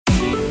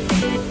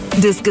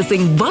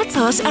Discussing what's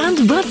hot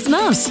and what's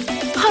not.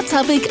 Hot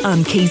Topic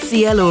on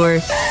KCLR.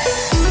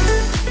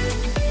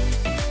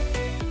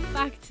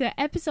 Back to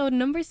episode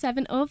number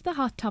 7 of the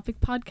Hot Topic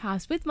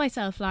podcast with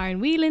myself, Lauren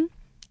Whelan.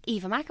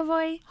 Eva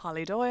McAvoy.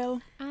 Holly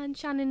Doyle. And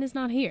Shannon is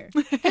not here.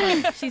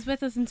 She's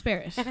with us in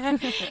spirit.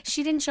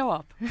 She didn't show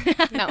up.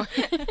 No.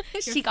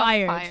 She got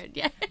fired. fired.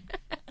 Yeah.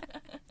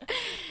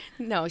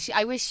 No,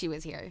 I wish she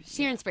was here. She's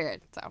here in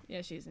spirit, so.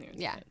 Yeah, she's in here.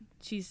 Yeah.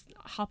 She's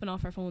hopping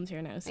off her phones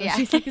here now. So Yeah.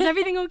 she's like, is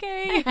everything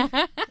okay?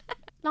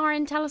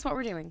 Lauren, tell us what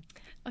we're doing.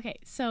 Okay,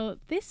 so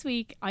this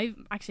week,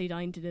 I'm actually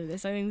dying to do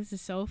this. I think this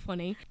is so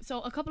funny.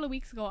 So a couple of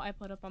weeks ago, I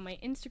put up on my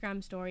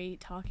Instagram story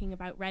talking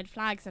about red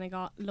flags, and I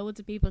got loads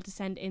of people to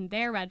send in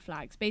their red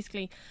flags.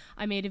 Basically,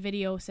 I made a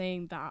video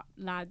saying that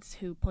lads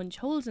who punch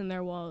holes in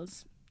their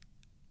walls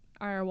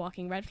are a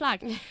walking red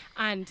flag.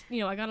 And,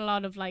 you know, I got a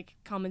lot of, like,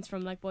 comments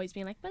from, like, boys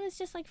being like, well, it's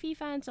just like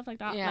FIFA and stuff like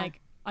that. Yeah.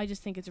 Like, I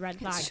just think it's a red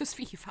flag. It's just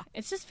FIFA.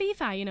 It's just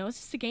FIFA, you know, it's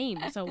just a game.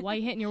 So why are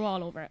you hitting your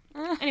wall over it?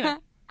 Anyway.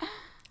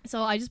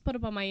 So I just put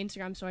up on my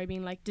Instagram story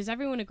being like, does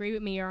everyone agree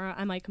with me or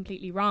am I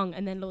completely wrong?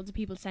 And then loads of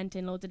people sent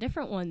in loads of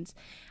different ones.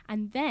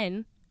 And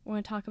then we're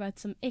going to talk about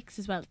some icks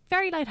as well.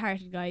 Very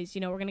lighthearted, guys.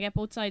 You know, we're going to get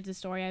both sides of the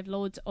story. I have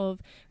loads of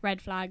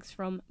red flags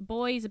from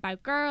boys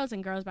about girls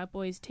and girls about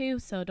boys too.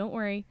 So don't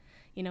worry.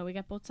 You know, we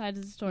get both sides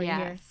of the story here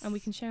Yes. and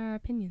we can share our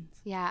opinions.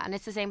 Yeah, and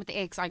it's the same with the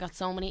icks. I got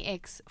so many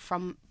icks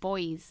from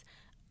boys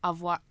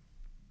of what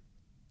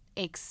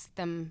icks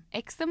them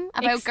about Icks them.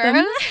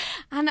 girls.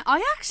 And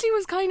I actually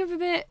was kind of a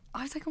bit,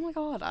 I was like, oh my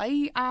God,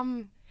 I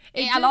am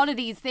a lot of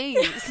these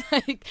things.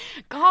 Like,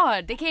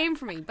 God, they came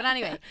for me. But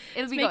anyway,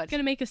 it'll be It's good. going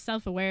to make us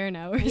self-aware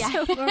now. Yeah.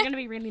 So we're going to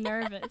be really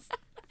nervous.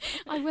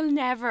 I will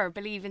never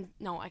believe in.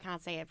 No, I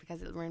can't say it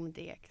because it'll ruin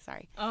the ick.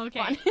 Sorry.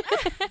 Okay.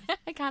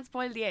 I can't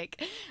spoil the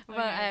ick. But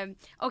Okay.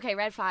 okay,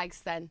 red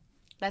flags then.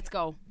 Let's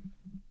go.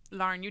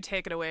 Lauren, you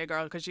take it away,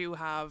 girl, because you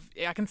have...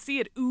 I can see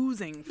it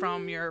oozing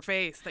from your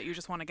face that you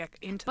just want to get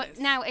into But this.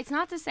 now, it's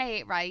not to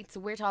say, right,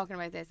 so we're talking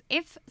about this.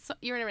 If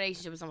you're in a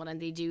relationship with someone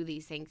and they do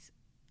these things,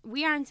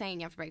 we aren't saying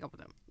you have to break up with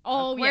them.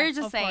 Oh, We're yeah,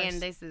 just of saying course.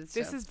 this is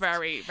This just- is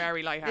very,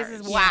 very lighthearted.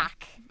 This is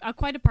whack.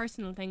 Quite a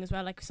personal thing as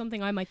well. Like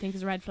something I might think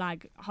is a red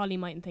flag, Holly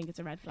mightn't think it's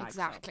a red flag.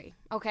 Exactly.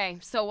 Okay,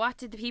 so what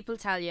did the people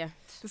tell you?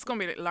 This is going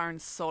to be like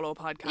Lauren's solo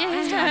podcast.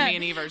 Yeah. And me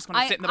and Eva are just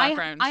going to sit in the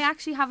background. I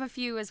actually have a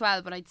few as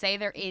well, but I'd say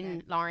they're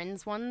in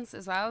Lauren's ones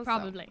as well. so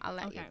Probably. I'll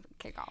let you Okay.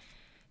 kick off.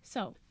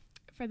 So,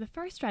 for the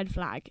first red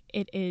flag,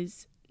 it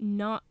is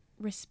not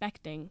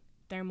respecting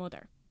their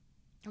mother.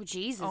 Oh,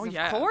 Jesus. Oh, of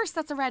yeah. course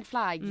that's a red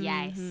flag. Mm-hmm.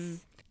 Yes.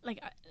 Like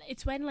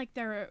it's when like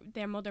their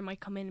mother might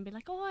come in and be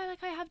like, oh,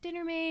 I have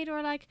dinner made,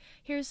 or like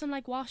here's some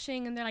like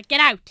washing, and they're like, get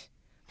out.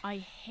 I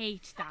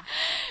hate that.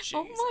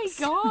 Oh, my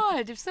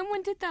God. If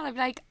someone did that, I'd be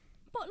like,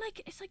 But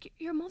like it's like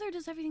your mother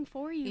does everything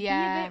for you. Be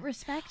Yeah. a bit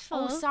respectful.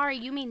 oh, sorry,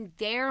 you mean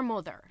their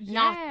mother,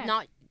 Yeah.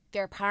 not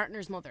their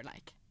partner's mother,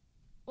 like.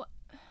 What?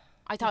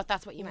 I thought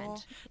that's what you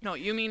meant. No,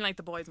 you mean like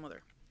the boy's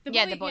mother. The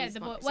Yeah, boy, the boy's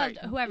mother. well, Sorry,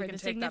 whoever you the can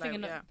take that out,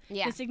 significant,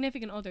 Yeah. the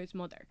significant other's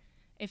mother,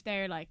 if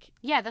they're like,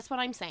 Yeah, that's what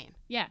I'm saying.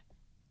 yeah.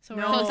 So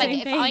No. we're So on it's the like same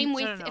if page. I'm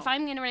with, No. if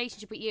I'm in a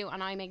relationship with you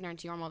and I'm ignorant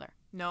to your mother.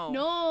 No.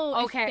 No,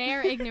 Okay. if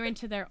they're ignorant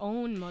to their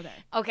own mother.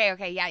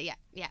 Okay, yeah,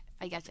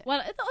 I get it.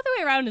 Well, it's the other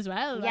way around as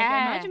well. Like,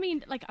 Yeah.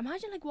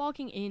 imagine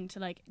walking into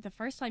like the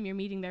first time you're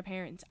meeting their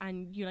parents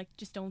and you like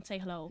just don't say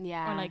hello.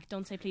 Yeah. Or like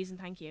don't say please and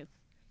thank you.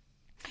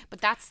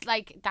 But that's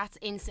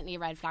instantly a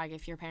red flag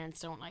if your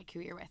parents don't like who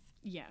you're with,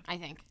 Yeah. I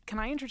think. Can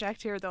I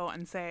interject here, though,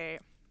 and say,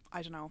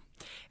 I don't know.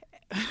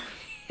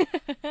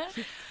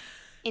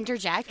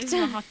 Interject. This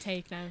is a hot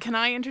take now. Can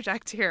I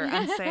interject here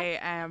and say,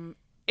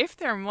 if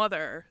their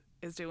mother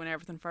is doing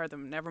everything for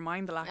them, never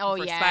mind the lack Oh,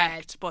 of yeah.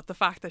 respect, but the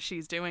fact that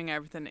she's doing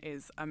everything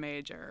is a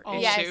major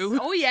Yes. issue.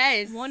 Oh,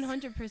 yes.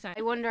 100%.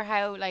 I wonder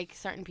how like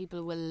certain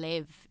people will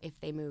live if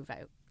they move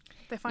out.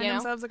 They find You know?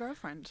 themselves a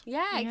girlfriend.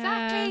 Yeah,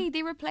 exactly.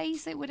 They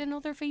replace it with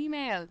another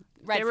female.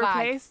 Red They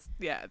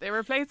flag. they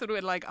replace it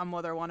with like a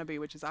mother wannabe,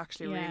 which is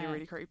actually really, Yeah.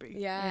 really creepy.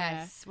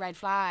 Yes, red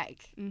flag.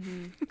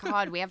 Mm-hmm.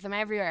 God, we have them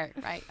everywhere.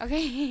 Right,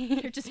 okay.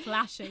 They're just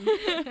flashing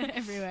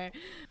everywhere.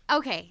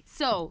 Okay,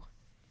 so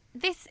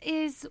this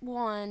is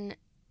one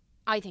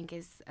I think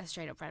is a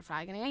straight up red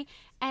flag anyway.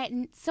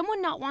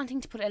 Someone not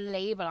wanting to put a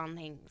label on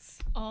things.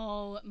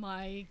 Oh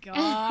my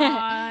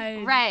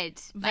god.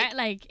 Red.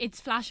 Like it's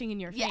flashing in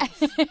your Yeah.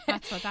 face.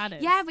 That's what that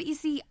is. Yeah, but you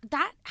see,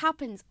 that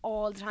happens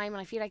all the time,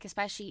 and I feel like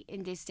especially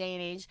in this day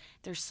and age,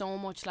 there's so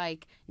much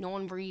like no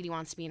one really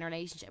wants to be in a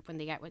relationship when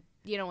they get with,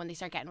 you know, when they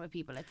start getting with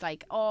people. It's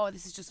like, oh,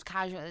 this is just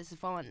casual, this is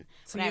fun.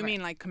 So whatever. you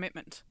mean like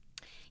commitment?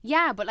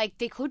 Yeah, but like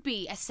they could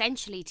be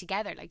essentially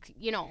together, like,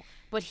 you know,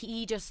 but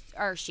he just,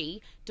 or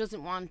she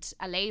doesn't want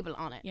a label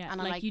on it. Yeah, and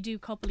I'm like, like, you do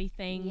coupley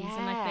things and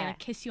like they Yeah. like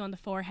kiss you on the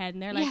forehead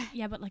and they're like, Yeah.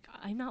 yeah, but like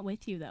I'm not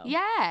with you though.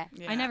 yeah,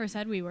 Yeah. I never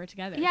said we were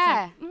together.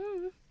 Yeah.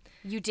 It's like,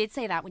 you did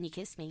say that when you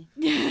kissed me.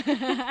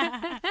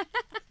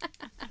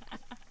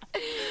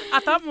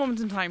 At that moment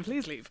in time,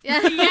 please leave.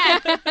 Yeah.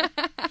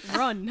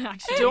 run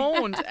actually.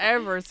 Don't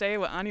ever stay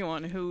with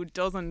anyone who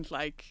doesn't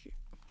like,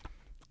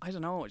 I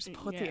don't know, just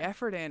put the Yeah.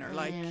 effort in, or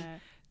like Yeah.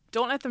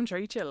 don't let them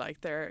treat you like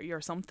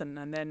you're something,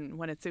 and then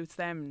when it suits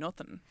them,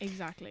 nothing.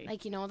 Exactly.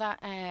 Like, you know that,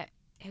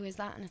 who is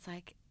that? And it's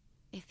like,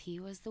 if he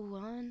was the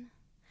one,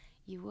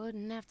 you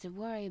wouldn't have to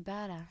worry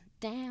about a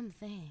damn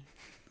thing.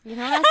 You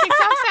know that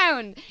TikTok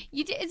sound?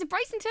 Is it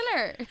Bryson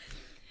Tiller?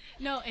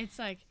 No, it's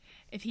like,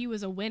 if he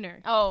was a winner,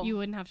 Oh. you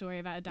wouldn't have to worry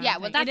about a damn Yeah,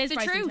 thing. well, that's it is the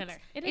Bryson truth. Tiller.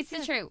 It's the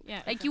yeah. truth. Yeah,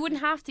 Like, exactly. you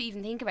wouldn't have to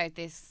even think about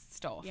this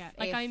stuff. Yeah,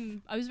 like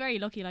if- I was very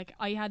lucky. Like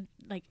I had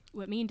like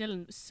with me and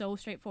Dylan, it was so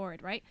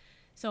straightforward, right?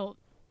 So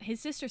his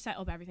sister set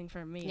up everything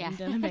for me Yeah. and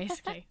Dylan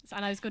basically,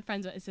 and I was good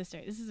friends with his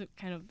sister. This is a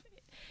kind of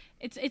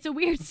it's a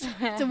weird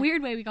it's a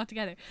weird way we got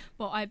together.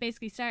 But I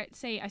basically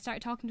I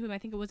started talking to him. I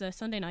think it was a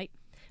Sunday night.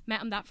 Met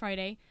him that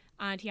Friday,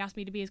 and he asked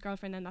me to be his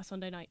girlfriend then that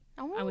Sunday night.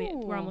 Oh. And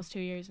we're almost 2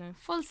 years now.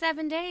 Full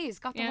 7 days.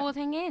 Got the Yeah. whole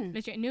thing in.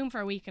 Literally, I knew him for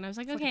a week, and I was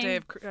like, It's okay.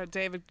 like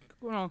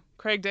a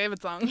Craig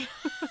David song.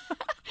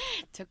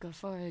 Took her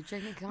for a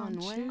drink on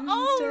Wednesday.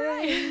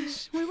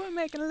 Tuesday, we were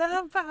making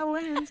love by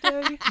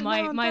Wednesday.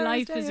 My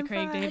life Thursday is a and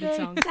Craig David Friday.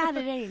 song.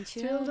 Saturday and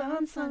chilled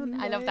on Sunday.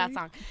 I love that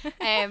song.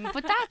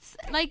 But that's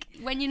like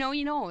when you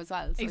know as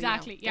well. So,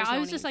 Exactly. You know, Yeah, there's I no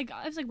was just need.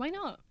 like, why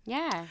not?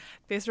 Yeah.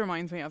 This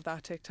reminds me of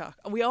that TikTok.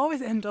 We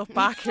always end up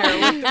back here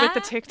with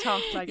the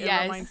TikTok. Like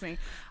Yes. it reminds me.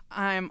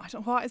 I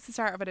don't. What is the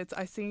start of it?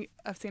 I've seen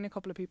a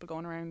couple of people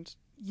going around.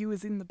 You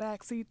was in the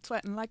back seat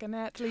sweating like an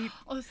athlete,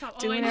 Oh, stop.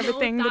 doing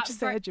everything that you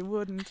said you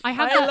wouldn't. I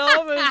have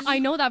love it. I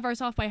know that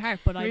verse off by heart,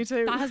 but Me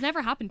too. that has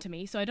never happened to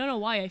me, so I don't know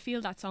why I feel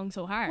that song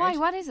so hard. Why?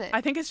 What is it?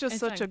 I think it's just It's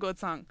such fine. a good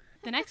song.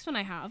 The next one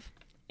I have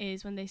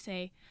is when they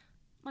say,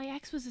 "My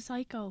ex was a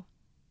psycho."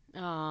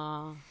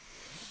 Oh.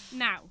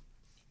 Now,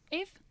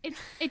 if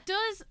it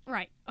does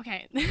right,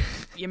 okay,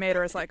 You made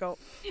her a psycho.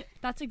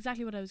 that's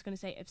exactly what I was going to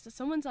say. If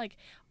someone's like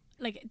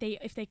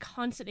if they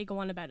constantly go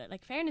on about it,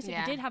 like fairness, if Yeah.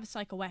 you did have a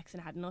psycho ex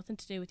and it had nothing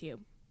to do with you,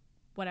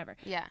 whatever.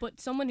 Yeah. But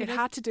someone who It does,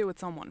 had to do with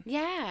someone.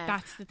 Yeah.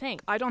 that's the thing.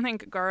 I don't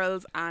think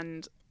girls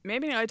and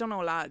maybe I don't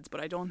know lads,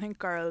 but I don't think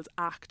girls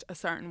act a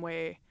certain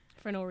way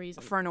For no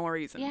reason. for no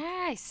reason.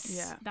 Yes.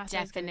 Yeah. That's what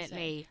I was gonna say.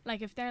 definitely.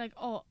 Like if they're like,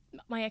 oh,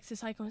 my ex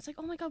is psycho, and it's like,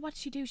 oh my god, what did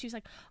she do? She was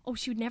like, oh,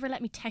 she would never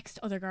let me text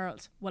other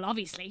girls. Well,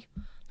 obviously,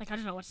 like I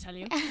don't know what to tell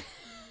you.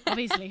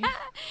 Obviously,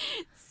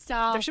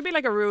 Stop. There should be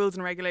like a rules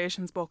and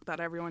regulations book that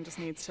everyone just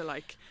needs to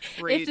like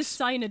you read. have to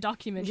sign a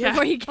document Yeah.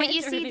 before you get. But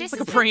you to see, release this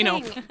it. is a the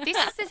prenup. thing. This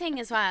is the thing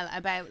as well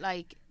about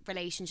like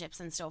relationships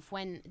and stuff.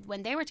 When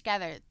they were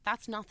together,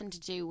 that's nothing to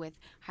do with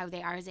how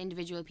they are as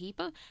individual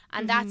people,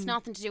 and that's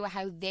nothing to do with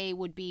how they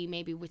would be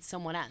maybe with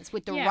someone else,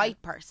 with the Yeah.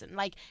 right person.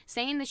 Like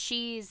saying that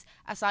she's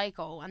a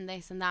psycho and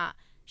this and that,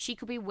 she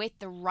could be with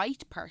the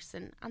right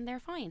person and they're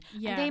fine.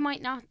 Yeah. And they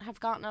might not have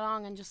gotten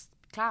along and just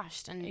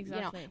clashed, and you know.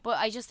 Exactly. But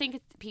I just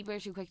think people are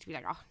too quick to be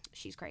like, oh,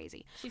 she's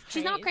crazy.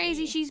 She's not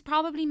crazy. crazy. She's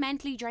probably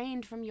mentally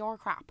drained from your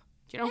crap.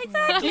 Do you know?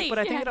 Exactly. But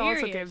I think Yeah, it also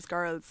period. gives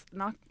girls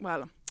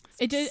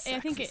It does. I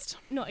think sexist.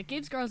 it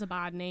gives girls a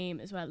bad name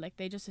as well. Like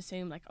they just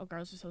assume like, oh,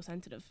 girls are so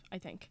sensitive. I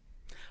think.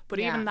 But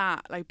Yeah. even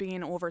that, like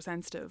being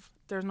oversensitive,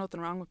 there's nothing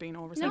wrong with being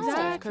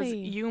oversensitive because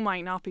Exactly. you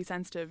might not be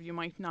sensitive, you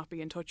might not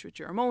be in touch with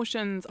your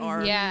emotions,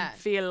 or Yeah.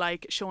 feel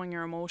like showing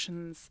your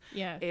emotions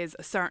Yeah. is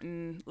a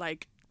certain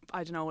like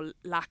I don't know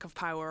lack of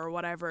power or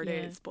whatever it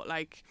Yeah. is. But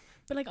like,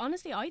 But like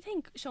honestly, I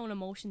think showing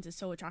emotions is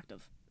so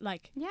attractive.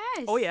 Like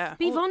Yes. Oh, yeah.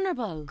 Be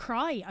vulnerable.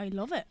 cry, I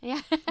love it.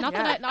 Yeah. Not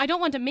Yeah. that I don't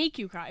want to make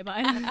you cry, but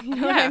you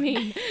know what I Yeah.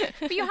 mean.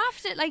 But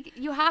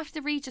you have to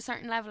reach a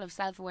certain level of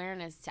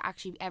self-awareness to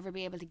actually ever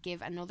be able to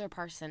give another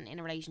person in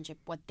a relationship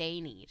what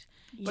they need.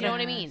 Do you know what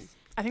I mean?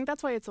 I think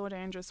that's why it's so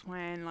dangerous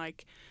when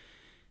like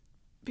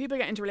people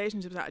get into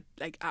relationships at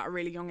a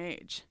really young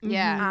age.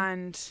 Yeah.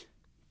 And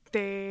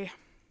they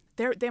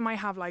might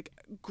have like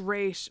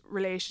great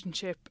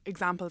relationship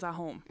examples at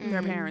home,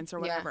 their parents or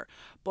Mm-hmm. Yeah. whatever,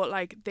 but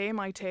like they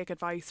might take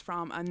advice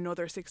from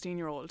another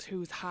 16-year-old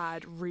who's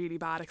had really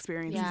bad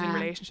experiences in Yeah.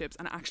 relationships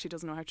and actually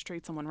doesn't know how to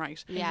treat someone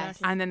right. Yes.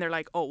 Exactly. And then they're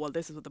like, oh, well,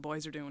 this is what the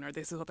boys are doing or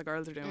this is what the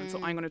girls are doing, so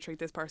I'm going to treat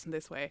this person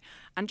this way.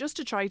 And just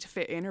to try to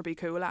fit in or be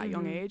cool at a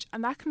young age,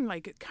 and that can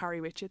like carry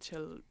with you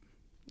till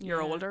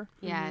you're Yeah. older.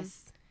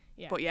 Yes.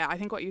 Yeah. But yeah, I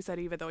think what you said,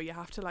 Eva, though, you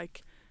have to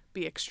like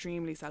be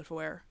extremely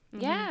self-aware.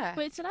 Yeah.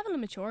 But it's a level of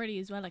maturity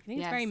as well. Like, I think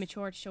it's very Yes.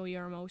 mature to show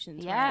your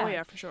emotions. Yeah. Oh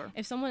yeah, for sure.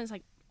 If someone is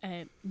like,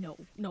 no,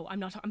 I'm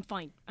not. I'm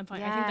fine. I think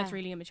Yeah. that's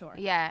really immature.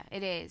 Yeah,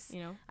 it is. You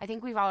know. I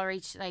think we've all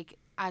reached, like,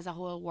 as a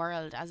whole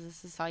world, as a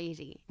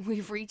society,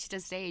 we've reached a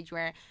stage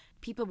where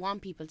people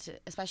want people to,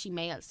 especially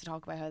males, to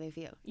talk about how they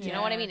feel. Do you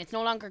know what I Yeah. mean? It's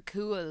no longer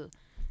cool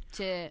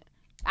to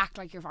act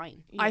like you're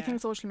fine. I Yeah. think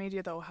social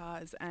media though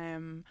has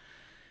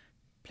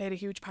played a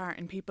huge part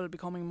in people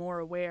becoming more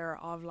aware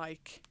of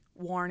like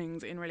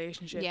warnings in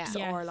relationships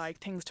Yeah. or Yes. like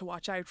things to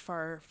watch out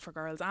for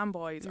girls and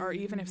boys, or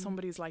even if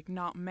somebody's like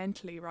not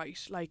mentally right,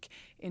 like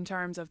in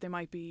terms of they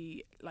might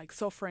be like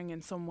suffering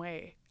in some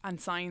way, and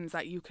signs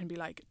that you can be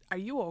like, are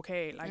you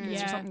okay, like is there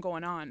Yeah. something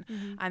going on?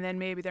 And then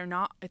maybe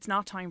it's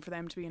not time for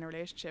them to be in a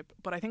relationship.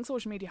 But I think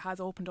social media has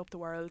opened up the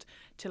world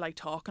to like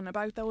talking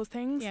about those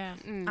things Yeah.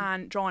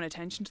 and drawing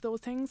attention to those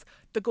things,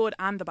 the good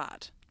and the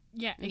bad.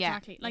 Yeah, Yeah.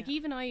 exactly. Like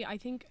even I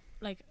think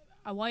like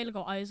a while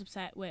ago I was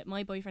upset with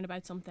my boyfriend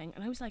about something,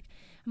 and I was like,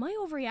 am I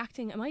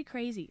overreacting? Am I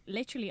crazy?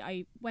 Literally,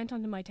 I went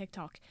onto my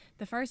TikTok.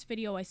 The first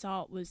video I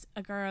saw was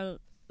a girl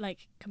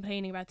like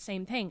complaining about the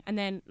same thing, and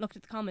then looked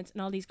at the comments,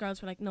 and all these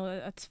girls were like, no,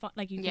 that's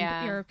like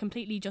you're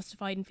completely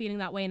justified in feeling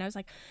that way. And I was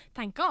like,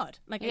 thank God,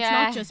 like it's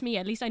not just me,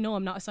 at least I know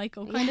I'm not a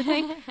psycho kind of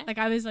thing. Like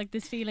I was like,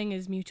 this feeling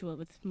is mutual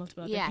with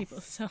multiple other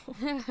people. So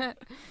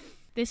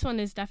this one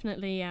is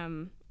definitely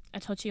a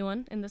touchy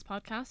one in this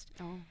podcast.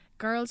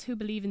 Girls who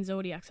believe in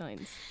zodiac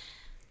signs.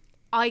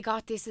 I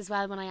got this as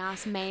well when I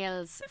asked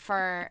males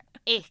for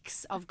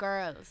icks of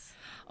girls.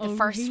 The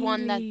first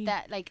one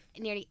that like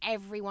nearly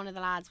every one of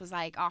the lads was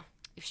like, oh,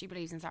 if she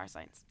believes in star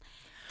signs.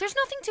 There's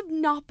nothing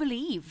to not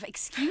believe.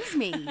 Excuse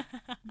me.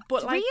 But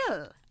it's like,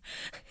 real.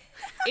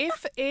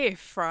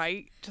 if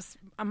right, just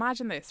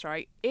imagine this,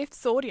 right? If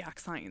zodiac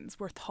signs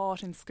were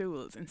taught in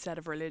schools instead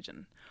of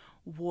religion,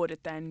 would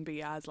it then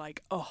be as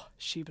like, oh,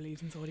 she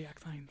believes in zodiac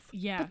signs?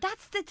 Yeah. But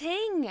that's the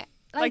thing.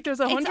 Like there's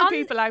 100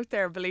 people out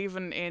there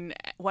believing in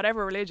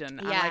whatever religion,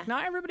 and like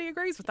not everybody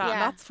agrees with that, and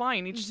that's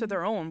fine, each to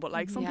their own. But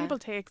like some people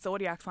take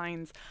zodiac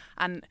signs,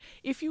 and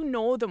if you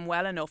know them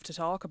well enough to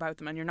talk about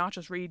them, and you're not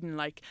just reading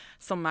like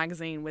some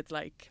magazine with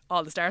like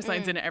all the star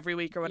signs in it every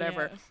week or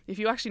whatever, if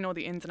you actually know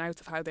the ins and outs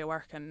of how they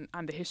work and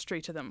the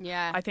history to them,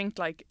 I think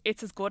like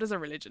it's as good as a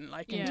religion,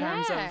 like in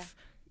terms of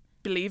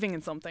believing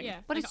in something.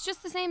 But it's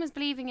just the same as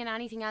believing in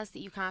anything else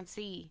that you can't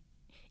see.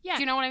 Yeah, do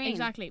you know what I mean?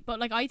 Exactly. But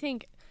like I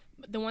think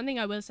the one thing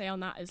I will say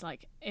on that is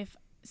like, if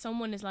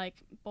someone is like,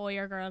 boy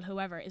or girl,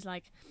 whoever is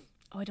like,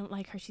 oh, I don't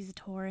like her, she's a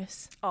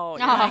Taurus. Oh,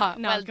 yeah. Like,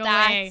 no, well, go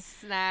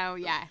that's away. now,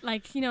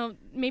 Like, you know,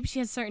 maybe she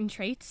has certain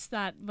traits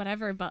that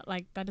whatever, but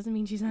like that doesn't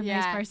mean she's a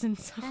nice person.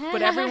 So.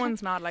 But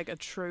everyone's not like a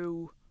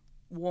true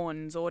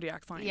one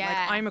zodiac sign.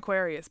 Like I'm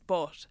Aquarius,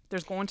 but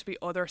there's going to be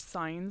other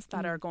signs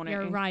that are going to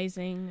You're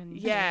rising and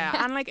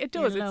and like it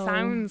does. It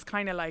sounds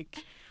kind of like,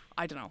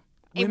 I don't know,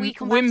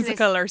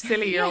 whimsical or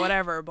silly or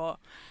whatever, but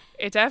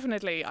it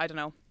definitely, I don't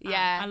know.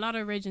 A lot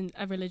of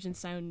religions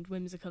sound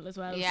whimsical as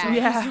well. Yeah, so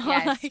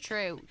yes, like,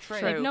 true.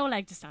 Like no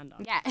leg to stand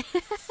on. Yeah.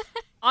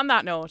 On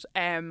that note,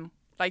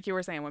 like you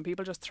were saying, when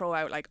people just throw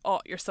out like, oh,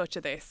 you're such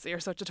a this, you're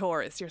such a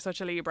Taurus, you're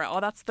such a Libra,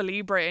 oh, that's the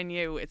Libra in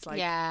you. It's like,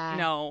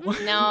 no,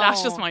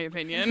 that's just my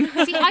opinion.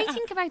 See, I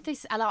think about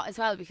this a lot as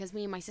well, because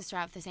me and my sister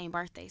have the same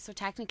birthday, so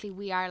technically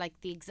we are like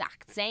the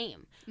exact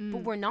same,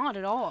 but we're not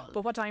at all.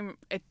 But what time,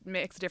 it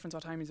makes a difference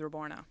what time you were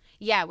born at.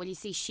 Yeah, well, you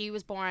see, she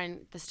was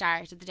born the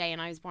start of the day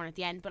and I was born at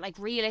the end, but like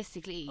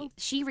realistically,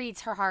 she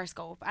reads her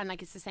horoscope and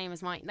like it's the same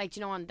as mine. Like,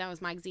 you know, on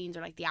those magazines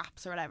or like the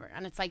apps or whatever,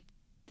 and it's like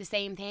the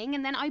same thing,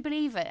 and then I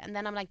believe it, and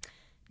then I'm like,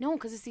 no,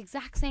 because it's the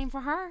exact same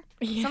for her.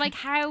 So like,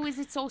 how is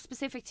it so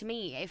specific to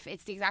me if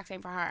it's the exact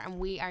same for her and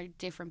we are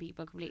different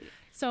people completely?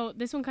 So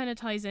this one kind of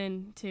ties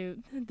in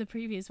to the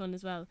previous one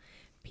as well.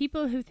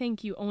 People who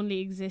think you only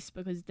exist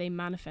because they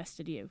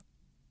manifested you.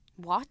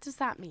 What does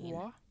that mean?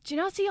 What? Do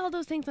you not see all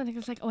those things? I think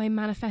it's like, oh, I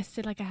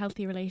manifested like a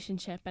healthy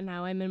relationship and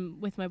now I'm in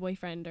with my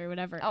boyfriend or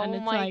whatever. Oh and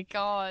it's my like,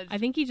 God. I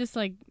think he just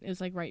like, it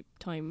was like right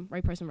time,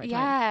 right person, right time.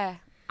 Yeah.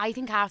 I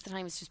think half the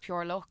time it's just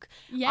pure luck.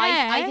 Yeah.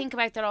 I think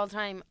about that all the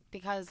time,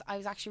 because I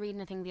was actually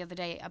reading a thing the other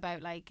day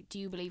about like, do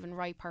you believe in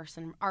right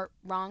person or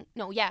wrong?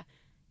 No,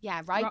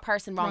 right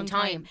person, wrong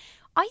time.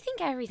 I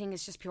think everything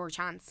is just pure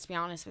chance, to be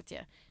honest with you.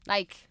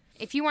 Like,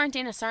 if you weren't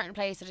in a certain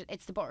place,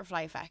 it's the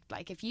butterfly effect.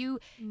 Like, if you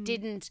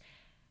didn't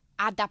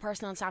add that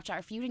person on Snapchat, or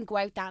if you didn't go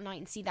out that night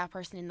and see that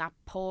person in that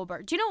pub,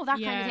 or do you know,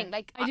 that kind of thing?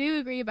 Like, I do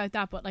agree about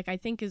that, but like I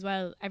think as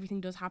well,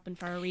 everything does happen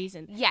for a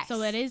reason. Yes.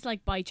 So it is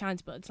like by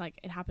chance, but it's like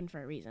it happened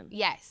for a reason.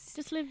 Yes.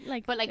 Just live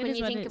like. But like when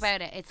you think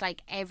about it, it's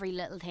like every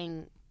little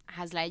thing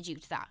has led you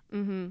to that.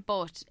 Mm-hmm.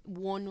 But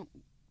one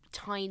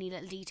tiny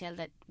little detail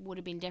that would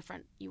have been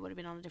different, you would have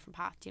been on a different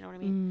path. Do you know what I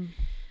mean?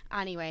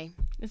 Anyway,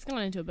 it's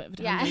going into a bit of a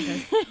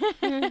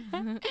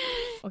tangent.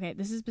 Okay,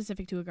 this is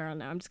specific to a girl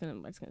now. I'm just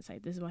gonna say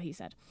this is what he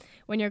said.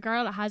 When your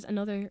girl has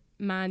another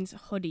man's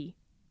hoodie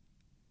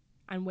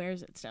and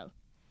wears it still,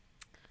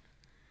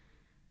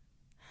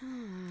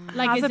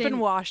 like, has it been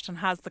washed and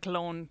has the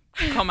cologne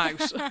come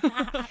out?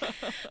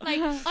 Like,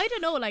 I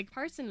don't know. Like,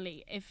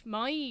 personally, if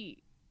my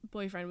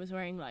boyfriend was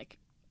wearing like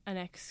an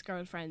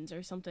ex-girlfriend's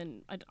or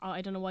something,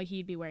 I don't know why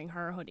he'd be wearing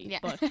her hoodie,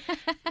 but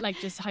like,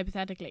 just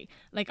hypothetically,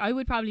 like, I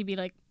would probably be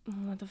like, oh,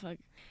 what the fuck.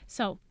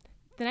 So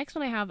the next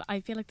one I have, I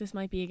feel like this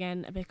might be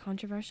again a bit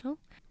controversial,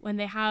 when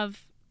they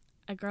have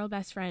a girl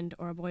best friend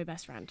or a boy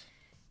best friend.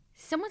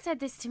 Someone said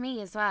this to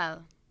me as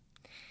well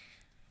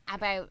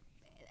about,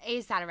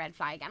 is that a red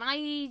flag? And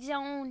I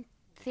don't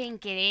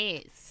think it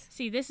is.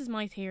 See, this is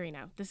my theory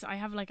now. I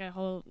have like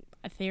a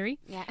theory.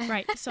 Yeah.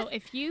 Right. So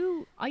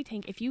I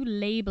think if you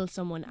label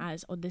someone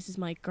as, oh, this is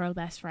my girl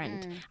best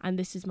friend and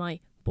this is my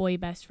boy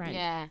best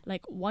friend,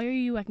 like, why are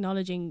you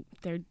acknowledging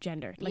their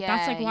gender? Like,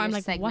 that's like why I'm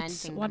like, what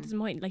is the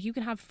point? Like, you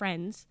can have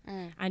friends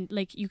and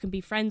like you can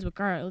be friends with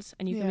girls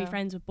and you can be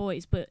friends with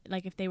boys, but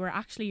like if they were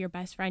actually your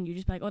best friend, you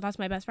just be like, oh, that's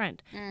my best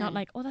friend, not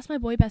like, oh, that's my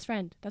boy best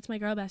friend, that's my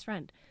girl best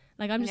friend.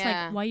 Like, I'm just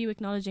like, why are you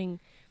acknowledging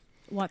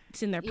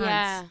what's in their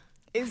pants?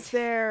 Is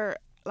there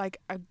like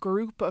a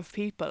group of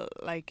people,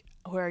 like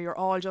where you're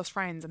all just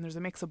friends and there's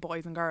a mix of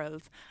boys and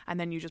girls, and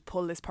then you just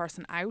pull this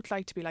person out,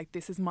 like to be like,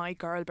 this is my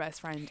girl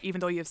best friend, even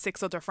though you have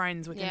 6 other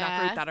friends within that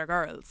group that are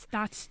girls.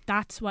 That's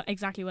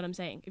exactly what I'm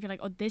saying. If you're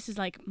like, oh, this is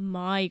like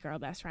my girl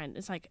best friend,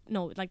 it's like,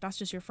 no, like that's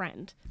just your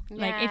friend.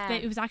 Like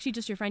if it was actually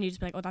just your friend, you'd just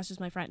be like, oh, that's just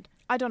my friend.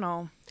 I don't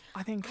know.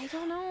 I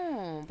don't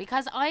know,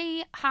 because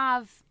I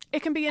have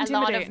it can be a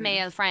intimidating. lot of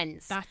male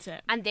friends. That's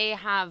it. And they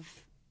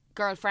have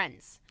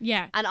girlfriends.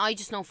 Yeah. And I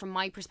just know from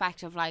my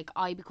perspective, like,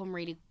 I become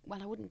really,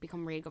 well, I wouldn't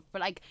become really good,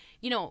 but like,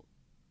 you know,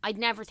 I'd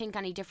never think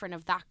any different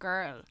of that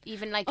girl.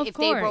 Even like if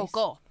they broke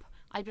up,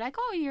 I'd be like,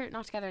 oh, you're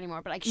not together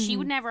anymore. But like, she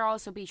would never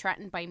also be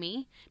threatened by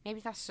me. Maybe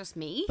that's just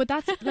me. But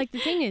that's like the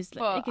thing is,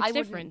 like, it's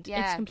different.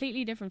 Yeah. It's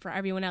completely different for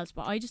everyone else.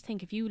 But I just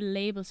think if you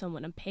label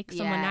someone and pick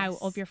someone out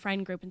of your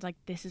friend group and it's like,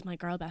 this is my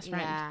girl best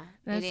friend,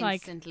 then it's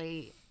like,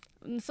 instantly.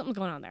 Something's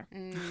going on there.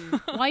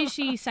 Why is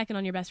she second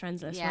on your best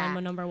friends list when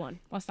I'm number 1?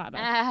 What's that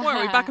about? What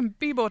are we back in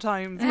Bebo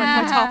times? Like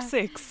my top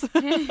 6.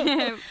 No,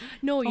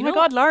 you oh know, my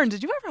God, Lauren,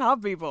 did you ever have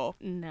Bebo?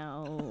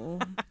 No.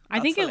 I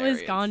think it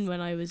was gone when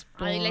I was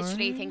born. I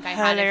literally think I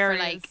had it for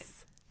like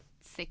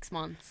 6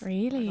 months.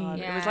 Really? God,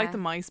 it was like the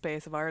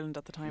MySpace of Ireland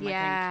at the time,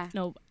 I think.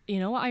 No, you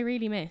know what I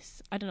really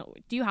miss? I don't know.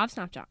 Do you have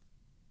Snapchat?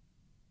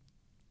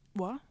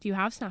 What? Do you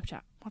have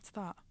Snapchat? What's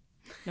that?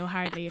 No,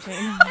 hardly. You're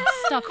saying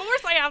stop. Of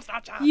course I have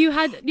Snapchat. You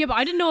had, but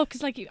I didn't know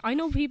because like I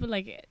know people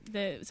like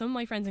some of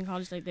my friends in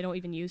college, like they don't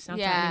even use Snapchat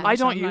anymore. I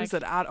don't so use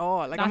it at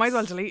all. Like I might as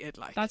well delete it.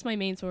 Like that's my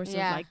main source of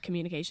like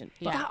communication.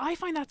 But I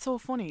find that so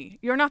funny.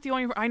 You're not the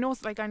only. I know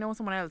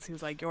someone else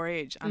who's like your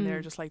age, and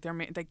they're just like they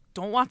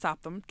don't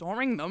WhatsApp them, don't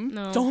ring them,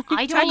 don't.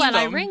 I don't. Well,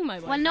 I ring my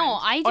boyfriend. Well, no,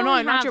 I don't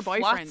have not your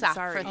boyfriend. WhatsApp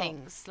Sorry. for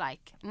things.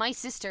 Like my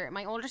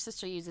older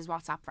sister uses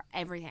WhatsApp for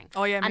everything.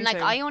 Oh yeah, me and like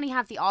too. I only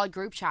have the odd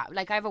group chat.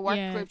 Like I have a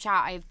work group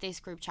chat, I have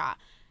this group chat,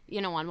 you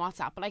know, on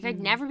WhatsApp. But like I'd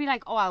never be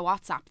like, oh, I'll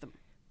WhatsApp them.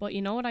 But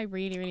you know what I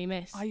really, really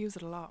miss? I use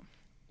it a lot.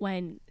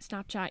 When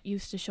Snapchat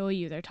used to show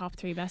you their top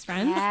 3 best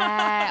friends.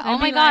 Yeah. Oh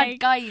my God,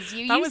 guys,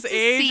 that was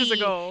ages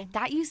ago.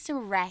 That used to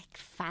wreck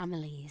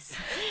families.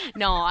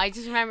 No, I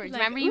just remember. Like,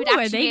 remember you'd are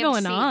actually they be able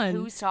going to see on?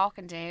 who's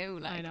talking to who.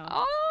 Like, I know.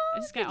 Oh, I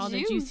just get all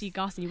the juicy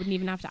gossip. You wouldn't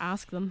even have to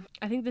ask them.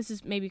 I think this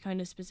is maybe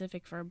kind of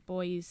specific for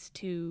boys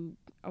to,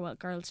 or well,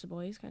 girls to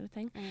boys kind of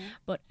thing.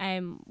 But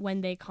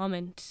when they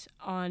comment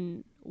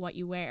on what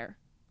you wear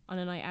on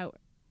a night out,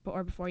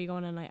 or before you go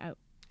on a night out.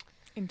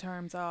 In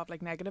terms of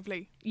like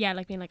negatively. Yeah,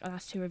 like being like, oh,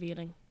 that's too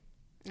revealing.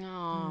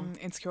 Oh.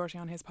 Insecurity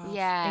on his part.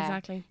 Yeah,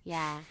 exactly.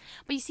 Yeah,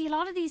 but you see, a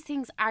lot of these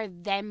things are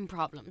them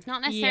problems,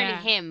 not necessarily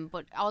him,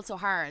 but also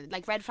her.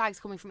 Like red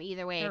flags coming from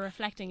either way. They're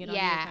reflecting it on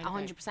you. Yeah,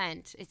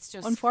 100%. It's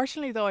just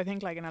unfortunately though, I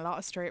think like in a lot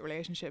of straight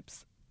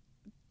relationships,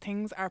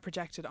 things are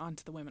projected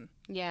onto the women.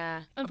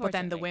 Yeah, but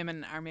then the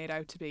women are made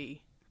out to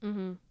be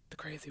the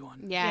crazy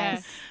one.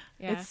 Yes.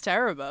 Yeah. It's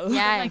terrible.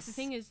 Yes. Like the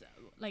thing is,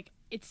 like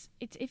it's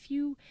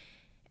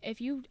if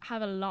you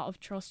have a lot of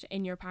trust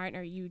in your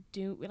partner, you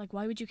do, like,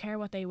 why would you care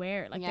what they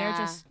wear? Like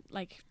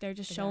they're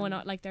just showing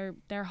up, like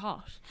they're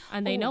hot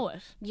and they know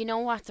it. You know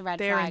what's a red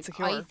They're flag?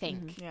 insecure. I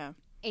think Yeah.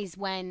 is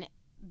when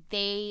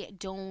they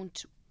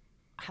don't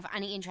have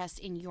any interest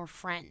in your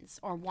friends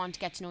or want to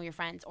get to know your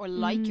friends or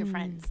like your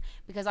friends,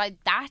 because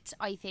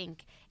I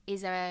think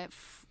is a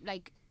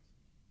like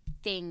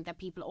thing that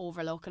people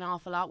overlook an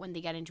awful lot when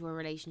they get into a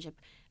relationship.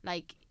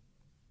 Like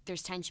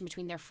there's tension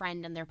between their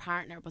friend and their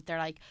partner, but they're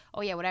like,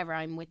 oh yeah, whatever,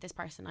 I'm with this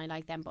person, I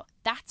like them. But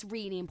that's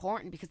really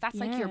important because that's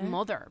like your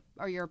mother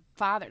or your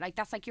father. Like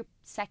that's like your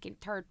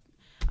second, third,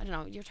 I don't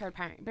know, your third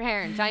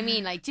parent. I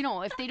mean, like, you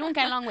know, if they don't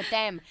get along with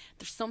them,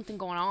 there's something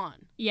going on.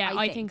 Yeah,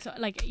 I think so.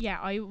 Like, yeah,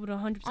 I would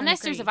 100% unless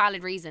agree. there's a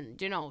valid reason,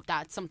 you know,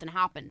 that something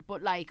happened.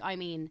 But like, I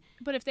mean,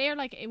 but if they are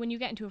like, when you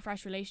get into a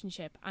fresh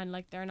relationship and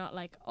like they're not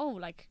like, oh,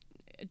 like,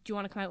 do you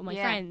want to come out with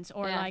my friends,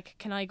 or like,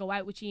 can I go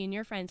out with you and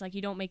your friends? Like,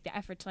 you don't make the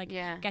effort to like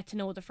get to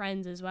know the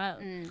friends as well,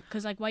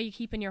 because like, why are you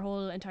keeping your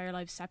whole entire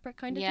life separate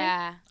kind of thing?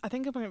 I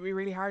think it would be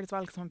really hard as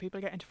well, because when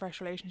people get into fresh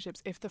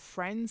relationships, if the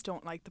friends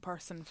don't like the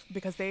person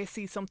because they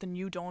see something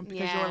you don't,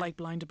 because you're like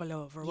blinded by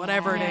love or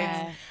whatever it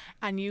is,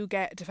 and you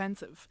get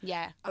defensive,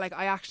 like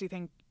I actually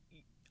think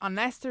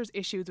unless there's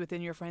issues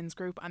within your friends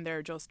group and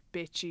they're just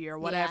bitchy or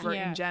whatever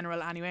in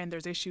general anyway, and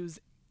there's issues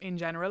in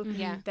general,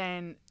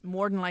 then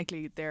more than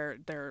likely they're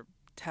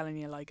telling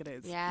you like it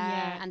is.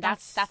 And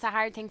that's a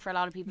hard thing for a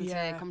lot of people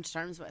to come to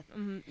terms with.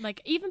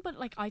 Like, even, but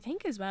like, I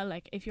think as well,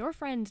 like, if your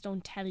friends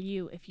don't tell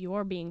you if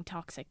you're being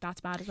toxic, that's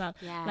bad as well.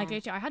 Like,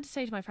 literally, I had to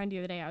say to my friend the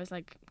other day, I was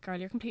like, girl,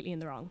 you're completely in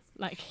the wrong.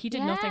 Like, he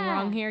did nothing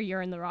wrong here,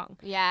 you're in the wrong.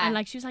 And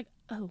like, she was like,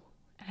 oh,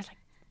 and I was like,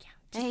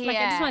 like,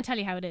 I just want to tell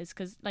you how it is,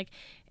 because like,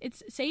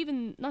 it's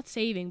not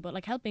saving, but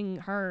like helping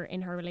her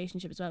in her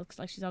relationship as well, because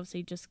like, she's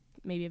obviously just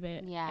maybe a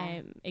bit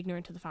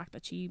ignorant to the fact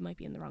that she might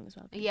be in the wrong as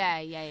well.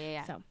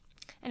 So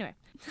anyway,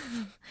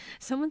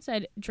 someone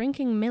said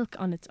drinking milk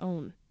on its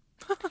own.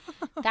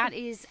 That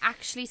is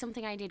actually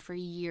something I did for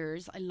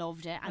years. I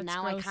loved it, and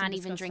now I can't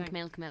even drink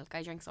milk.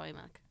 I drink soy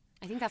milk.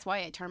 I think that's why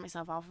I turned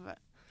myself off of it.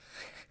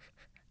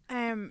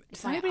 Does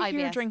Sorry, anybody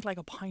here IBS. drink like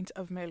a pint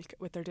of milk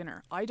with their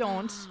dinner? I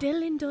don't.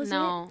 Dylan does it.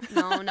 No.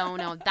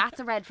 That's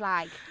a red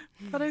flag.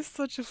 That is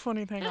such a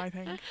funny thing, I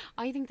think.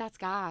 I think that's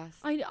gas.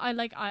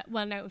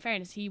 Well, now in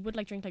fairness, he would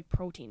like drink like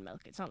protein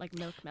milk. It's not like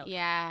milk.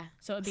 Yeah.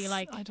 So it'd be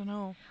like I don't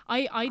know.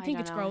 I think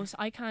don't it's know. gross.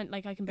 I can't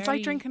like I can barely. It's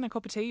like drinking a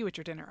cup of tea with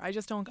your dinner. I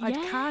just don't. I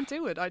Yeah. can't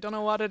do it. I don't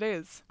know what it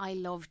is. I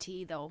love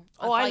tea though.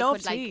 Oh, If I love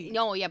could, like, tea.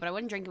 no, yeah, but I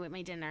wouldn't drink it with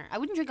my dinner. I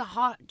wouldn't drink a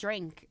hot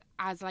drink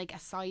as like a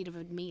side of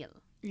a meal.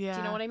 Yeah. Do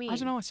you know what I mean? I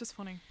don't know. It's just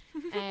funny.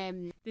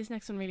 This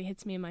next one really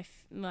hits me in my.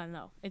 Well,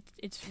 no,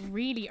 it's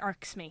really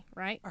irks me.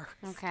 Right.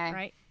 Okay.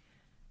 Right.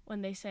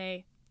 When they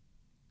say,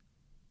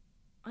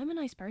 "I'm a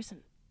nice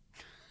person.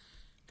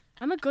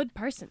 I'm a good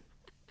person."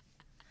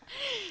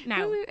 Now,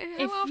 How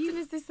if often you,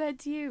 is this said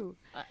to you?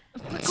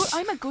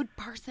 I'm a good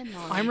person.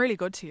 Lauren. I'm really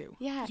good to you.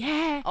 Yeah.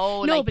 yeah.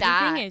 Oh, no, like but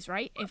that. the thing is,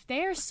 right? If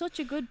they're such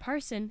a good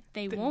person,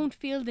 they won't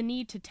feel the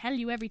need to tell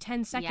you every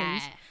 10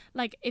 seconds. Yeah.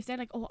 Like if they're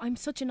like, "Oh, I'm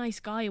such a nice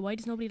guy. Why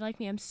does nobody like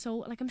me? I'm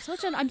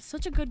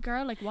such a good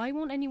girl. Like why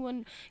won't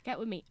anyone get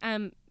with me?"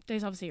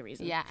 There's obviously a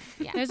reason. Yeah.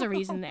 Yeah. There's a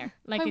reason there.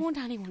 Like Why if, won't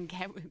anyone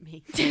get with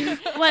me?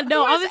 well,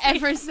 no, Who has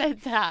obviously, ever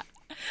said that?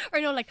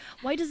 or no, like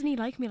why doesn't he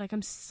like me? Like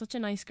I'm such a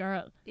nice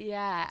girl.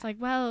 Yeah. It's like,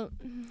 well,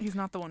 He's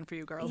not the one for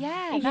you, girl.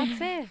 Yeah, that's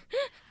it.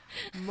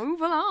 Move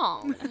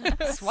along.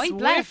 Swipe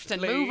left and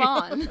Swiftly. move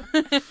on.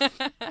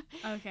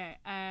 okay.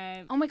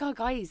 Oh my god,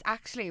 guys!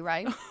 Actually,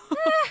 right,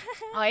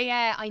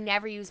 I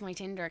never use my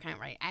Tinder account,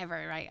 right,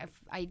 ever, right.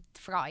 I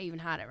forgot I even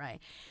had it, right.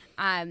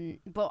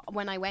 But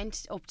when I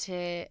went I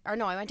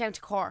went down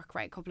to Cork,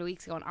 right, a couple of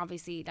weeks ago, and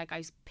obviously, like, I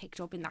was picked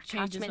up in that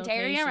Changes catchment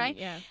area, location, right.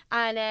 yeah.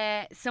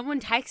 And someone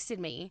texted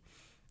me,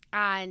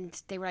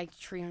 and they were like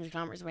 300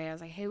 kilometers away. I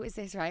was like, "Who is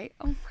this?" Right?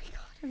 Oh my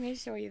god, I'm gonna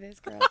show you this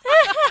girl.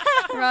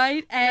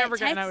 Right? Never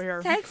getting out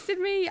here. Texted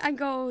me and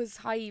goes,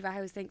 "Hi Eva,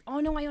 how's things?" Oh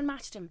no, I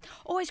unmatched him.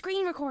 Oh, I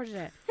screen recorded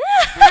it.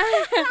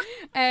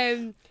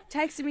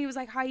 Texted me, was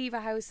like, "Hi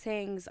Eva, how's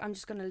things? I'm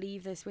just gonna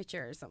leave this with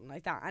you," or something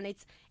like that. And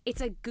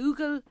it's a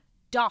Google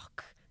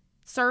Doc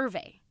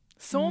survey.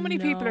 So many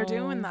people are No.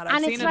 doing that. I've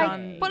And seen it's it like,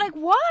 on. but like,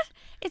 what?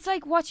 It's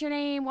like, what's your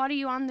name? What are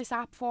you on this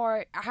app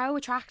for? How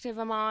attractive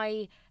am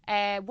I?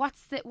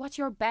 What's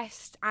your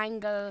best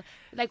angle?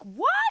 Like,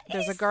 what?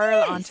 There's a is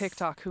girl on this?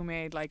 TikTok who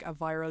made like a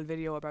viral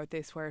video about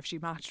this, where if she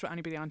matched with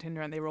anybody on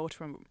Tinder and they wrote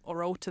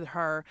to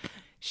her,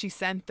 she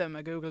sent them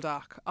a Google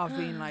Doc of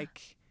being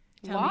like,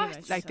 Tell me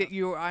about like that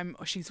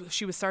yourself.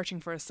 she was searching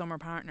for a summer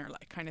partner,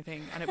 like, kind of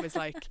thing, and it was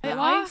like But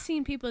I've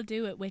seen people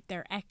do it with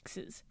their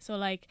exes. So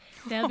like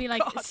they'll be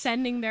like God.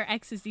 sending their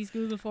exes these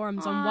Google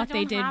forms on Oh, what I they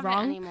don't did have it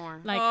wrong.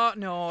 anymore. Like oh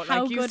no,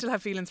 how like you good- still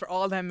have feelings for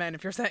all them men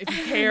if you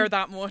care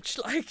that much,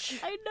 like.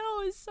 I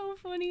know, it's so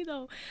funny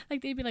though.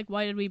 Like they'd be like,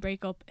 "Why did we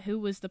break up? Who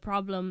was the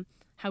problem?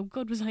 How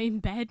good was I in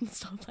bed?" and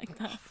stuff like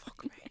that.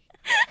 Fuck me.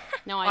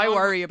 No, I don't-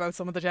 worry about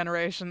some of the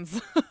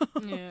generations.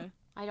 Yeah.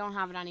 I don't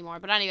have it anymore.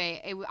 But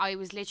anyway,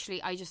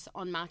 I just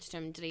unmatched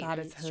him, deleted That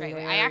him is straight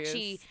away. I hilarious.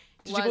 actually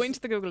Did you go into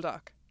the Google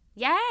Doc?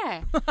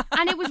 Yeah,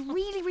 and it was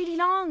really, really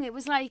long. It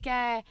was like,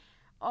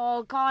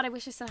 oh god, I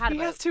wish I still had He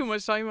it. has too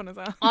much time on his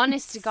hands.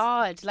 Honest to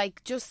God,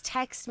 like, just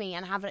text me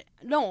and have it.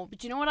 No,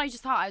 but you know what I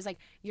just thought? I was like,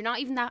 you're not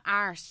even that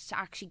arsed to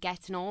actually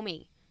get to know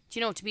me. Do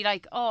you know, to be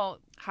like, oh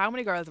How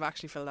many girls have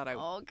actually filled that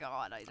out?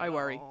 God, I don't I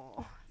worry.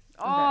 know.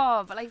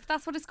 Oh, but like,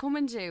 that's what it's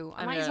coming to. I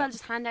And might as yeah. well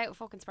just hand out a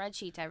fucking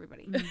spreadsheet to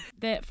everybody.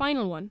 The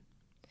final one.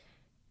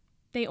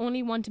 They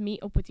only want to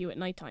meet up with you at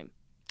nighttime.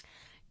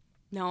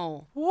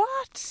 No.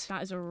 What?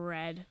 That is a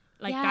red.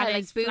 Like Yeah, that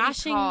like is booty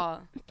flashing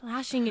call.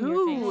 flashing in your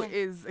Who face.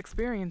 is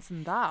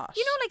experiencing that?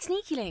 You know, like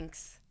sneaky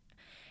links.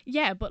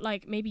 Yeah, but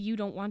like maybe you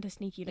don't want a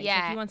sneaky link.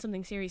 Yeah. Like, you want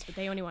something serious, but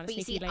they only want a But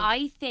you sneaky see, link.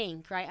 I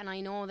think, right, and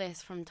I know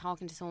this from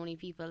talking to so many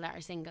people that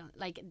are single,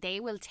 like, they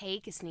will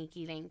take a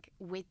sneaky link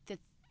with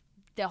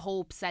the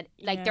hopes that,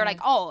 like, they're Yeah. like,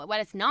 oh,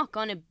 well, it's not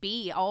gonna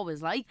be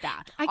always like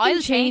that. I can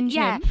I'll change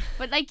yeah, him.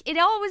 but like, it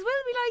always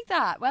will be like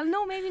that. Well,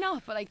 no, maybe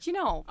not, but like, you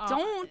know, Oh.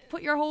 don't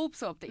put your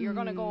hopes up that you're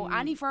gonna go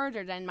any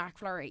further than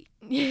McFlurry.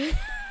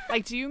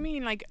 Like, do you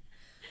mean like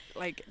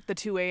the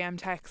 2 a.m.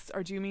 texts,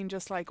 or do you mean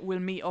just like we'll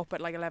meet up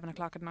at like 11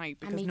 o'clock at night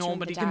because meet you in the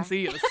nobody can dark.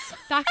 see us?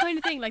 That kind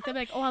of thing. Like they'll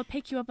be like, "Oh, I'll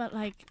pick you up at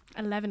like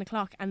 11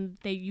 o'clock," and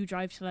you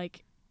drive to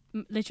like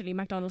literally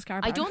McDonald's car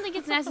I park. don't think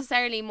it's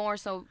necessarily more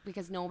so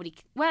because nobody.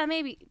 Well,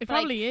 maybe It but,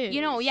 like, probably is.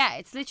 You know, yeah.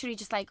 It's literally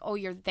just like, oh,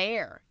 you're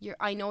there.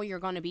 I know you're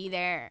gonna be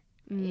there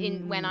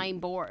when I'm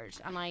bored,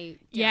 and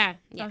Yeah,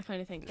 yeah. that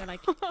kind of thing. They're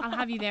like, "I'll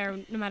have you there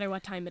no matter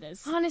what time it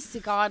is." Honest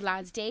to God,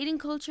 lads, dating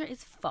culture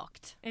is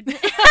fucked.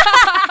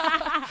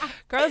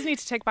 Girls need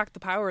to take back the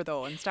power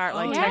though and start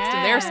like Oh, texting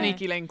yeah. their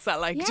sneaky links at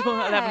like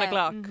Yeah. 11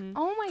 o'clock.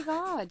 Oh my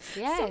God,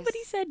 yes.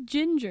 Somebody said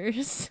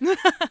gingers.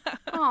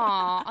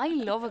 Aw, I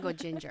love a good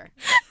ginger.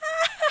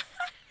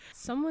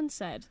 Someone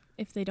said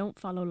if they don't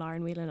follow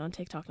Lauren Whelan on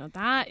TikTok, now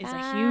that is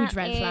a huge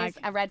red flag.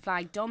 A red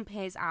flag. Dump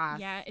his ass.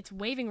 Yeah, it's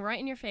waving right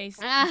in your face.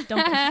 Dump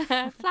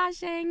it.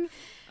 Flashing.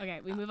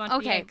 Okay, we move on to the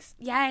Okay. eggs.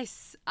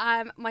 Yes.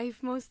 My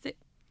most.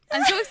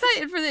 I'm so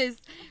excited for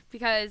this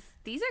because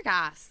these are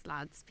gas,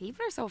 lads.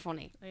 People are so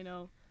funny. I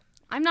know.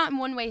 I'm not in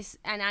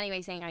any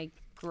way saying I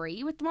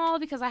agree with them all,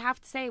 because I have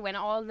to say, when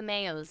all the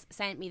males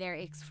sent me their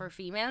icks for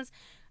females,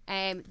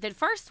 the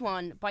first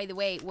one, by the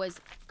way, was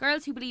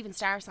girls who believe in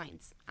star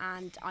signs,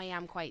 and I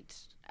am quite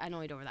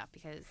annoyed over that,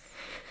 because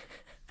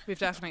We've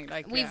definitely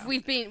like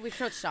we've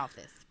touched off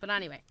this. But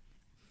anyway,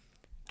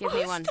 give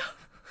me one.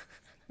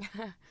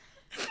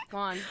 Go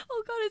on.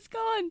 Oh God, it's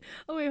gone.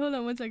 Oh wait, hold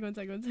on, one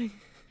second.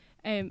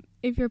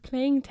 If you're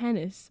playing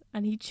tennis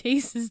and he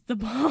chases the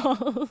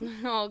ball,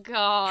 Oh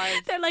God.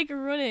 they're like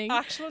running.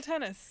 actual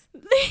tennis.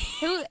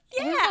 Who?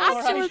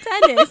 Actual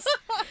tennis.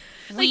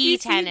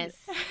 Wii tennis.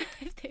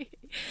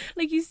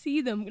 Like you see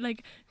them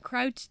like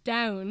crouched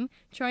down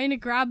trying to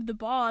grab the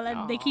ball,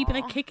 and they keep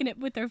like kicking it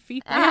with their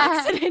feet by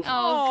accident.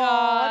 Oh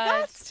God.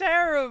 That's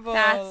terrible.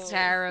 That's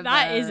terrible.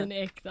 That is an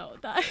ick though.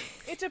 That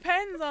It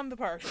depends on the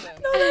person.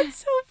 no,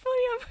 that's so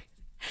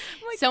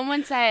funny.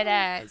 Someone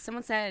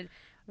said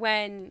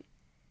when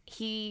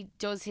he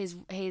does his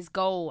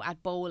go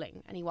at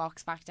bowling and he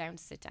walks back down to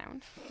sit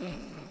down.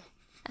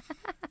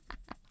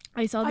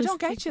 I saw I this don't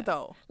get you TikTok.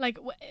 though. Like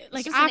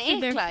just an after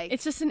ick, their, like.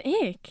 it's just an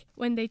ick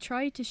when they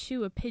try to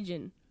shoo a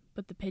pigeon,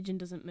 but the pigeon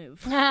doesn't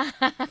move.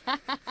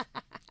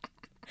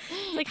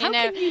 Like, how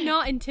can you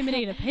not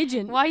intimidate a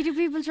pigeon? Why do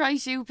people try to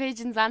shoot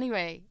pigeons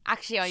anyway?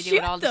 Actually, I do Shoot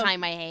it all the them.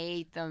 time. I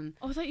hate them.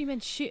 Oh, I thought you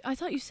meant shoot. I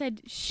thought you said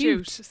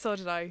shoot. So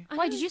did I.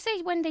 Why did you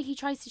say one day he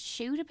tries to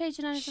shoot a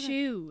pigeon? Or something?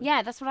 Shoot.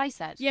 Yeah, that's what I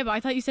said. Yeah, but I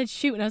thought you said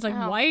shoot, and I was like,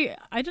 Oh. why?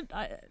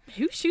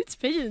 Who shoots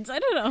pigeons? I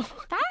don't know.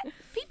 That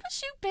people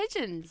shoot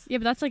pigeons. Yeah,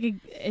 but that's like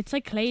it's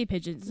like clay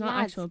pigeons, it's not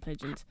Lads, actual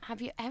pigeons.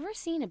 Have you ever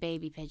seen a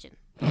baby pigeon?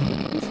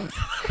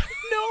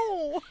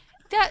 No.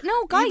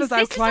 No, guys, Eva's this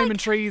out is climbing like,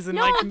 trees and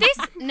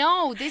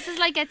this is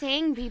like a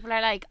thing. People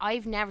are like,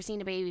 I've never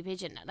seen a baby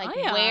pigeon. Like, I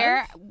have.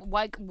 where,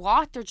 like,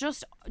 what? They're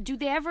just. Do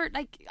they ever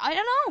like? I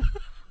don't know.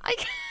 I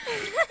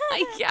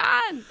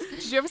can't.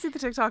 Did you ever see the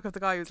TikTok of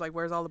the guy who's like,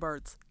 "Where's all the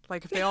birds?"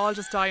 Like, if they all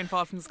just die and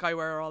fall from the sky,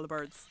 where are all the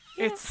birds?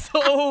 It's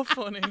so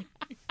funny.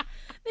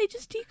 They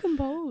just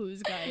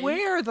decompose, guys.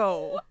 Where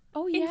though?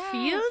 Oh In yeah.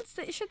 fields?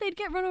 Should they'd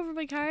get run over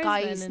by cars?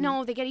 Guys, then, and-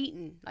 no, they get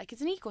eaten. Like,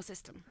 it's an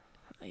ecosystem.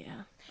 Oh,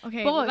 yeah.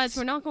 Okay, But- lads,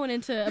 we're not going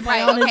into Right.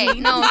 biology. Okay.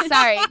 No,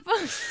 sorry.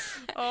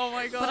 Oh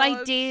my god. But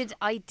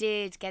I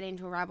did get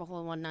into a rabbit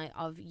hole one night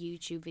of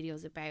YouTube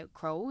videos about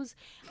crows,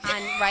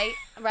 and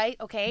right,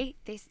 okay,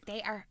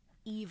 they are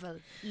evil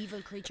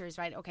creatures,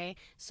 right? Okay,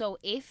 so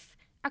if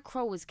a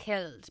crow is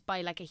killed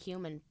by like a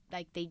human,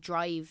 like they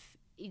drive,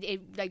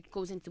 it like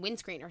goes into the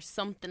windscreen or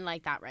something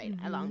like that, right?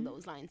 Along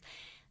those lines,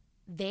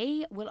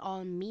 they will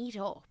all meet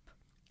up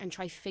and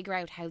try figure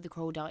out how the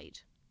crow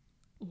died.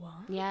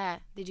 What? Yeah,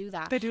 they do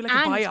that. They do like a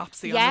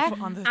biopsy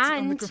on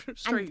the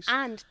street.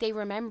 And they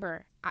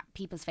remember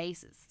people's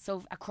faces. So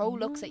if a crow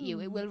looks at you,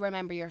 it will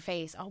remember your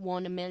face. Oh,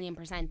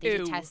 1,000,000%. They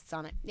do Ew. tests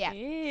on it. Yeah,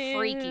 Ew.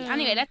 freaky.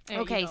 Anyway, There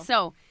you okay. go.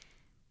 So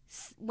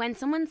when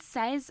someone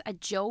says a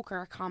joke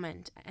or a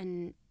comment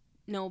and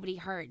nobody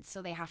heard,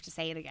 so they have to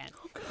say it again.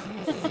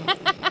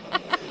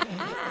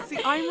 See,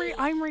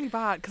 I'm really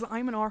bad because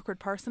I'm an awkward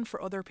person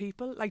for other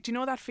people. Like, do you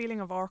know that feeling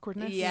of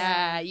awkwardness?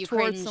 Yeah, you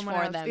towards cringe someone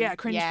for else? them. Yeah,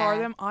 cringe Yeah. for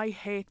them. I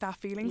hate that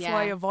feeling, so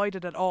I Yeah. avoid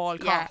it at all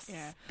costs.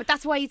 Yes. But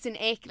that's why it's an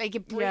ick. Like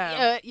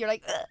Yeah. you're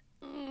like.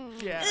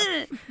 Yeah.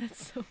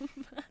 That's so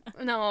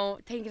No,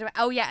 thinking about.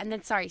 Oh yeah, and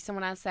then sorry,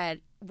 someone else said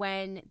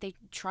when they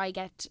try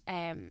get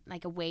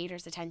like a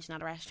waiter's attention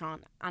at a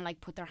restaurant and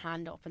like put their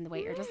hand up and the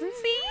waiter doesn't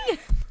see.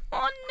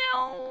 Oh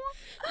no!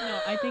 No,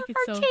 I think it's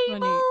Our so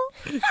table.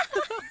 funny.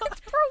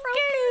 It's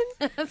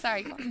broken.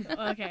 Sorry. Go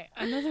on. Okay,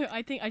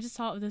 I think I just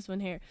thought of this one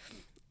here.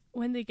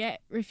 When they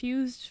get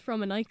refused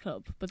from a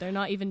nightclub, but they're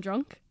not even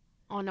drunk.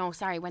 Oh no,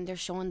 sorry. When they're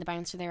showing the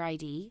bouncer their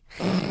ID.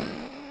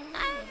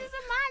 Just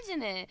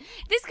imagine it.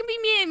 This can be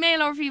me,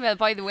 male or female,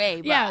 by the way.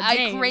 But Yeah, I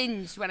dang.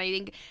 cringed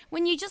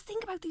when you just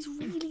think about these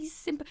really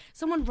simple.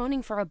 Someone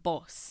running for a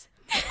bus.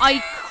 I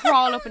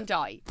crawl up and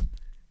die.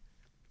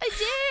 I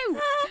do.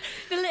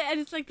 And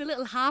it's like the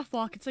little half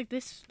walk. It's like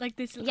this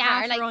Yeah,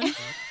 half or like- run.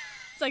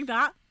 It's like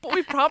that. But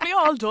we've probably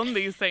all done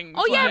these things.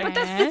 Oh yeah, like- but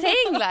that's the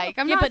thing. Like,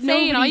 I'm Yeah, not but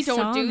saying nobody I don't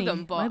saw do me.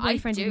 them, but my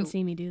boyfriend I do. didn't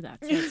see me do that,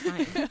 so it's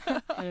fine.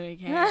 I don't really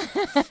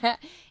care.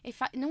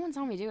 If no one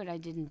saw me do it, I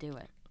didn't do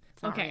it.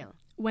 It's not Okay, real.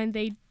 when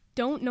they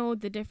don't know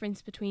the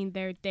difference between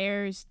their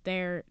theirs,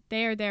 their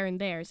and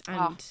theirs,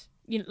 and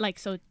you know, like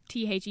so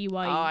THEY. Oh,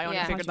 I only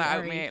Yeah. figured that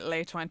out in my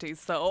late 20s,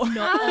 so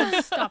No,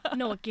 oh, stop.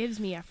 No, it gives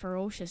me a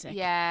ferocious ick.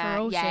 Yeah.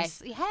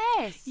 Ferocious.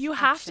 Yes. you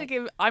have actually. to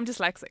give. I'm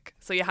dyslexic,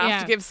 so you have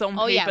Yeah. to give some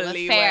Oh, people yeah, well,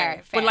 leeway.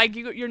 fair. But like,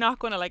 you're not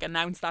going to like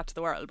announce that to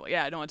the world. But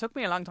yeah, no, it took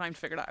me a long time to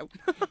figure that out.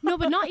 No,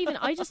 but not even.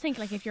 I just think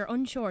like if you're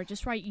unsure,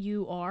 just write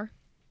you are.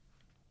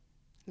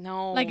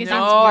 No. Like, is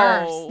that's that-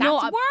 worse. No.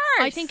 That's No,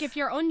 worse. I think if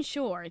you're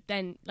unsure,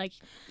 then like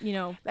you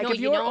know. Like, No, if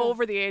you you're know-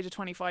 over the age of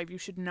 25, you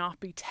should not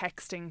be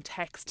texting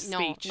text No,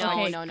 speech. no.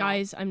 Like, Okay,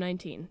 guys, I'm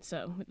 19,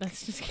 so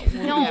let's just get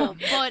that. No,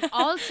 but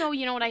also,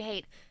 you know what I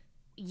hate?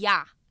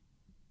 Yeah.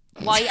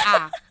 Why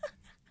ah?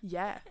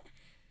 yeah.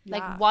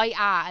 Like Yeah. why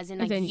ah? As in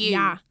As like in, you.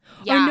 yeah.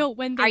 Yeah. Or no,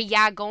 when they Are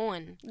ya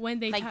going? when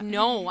they Like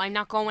no, I'm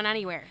not going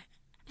anywhere.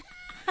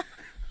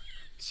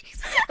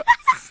 Jesus Christ.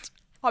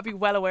 I'll be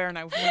well aware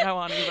now from now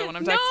on, Eva, when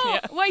I'm texting No, you.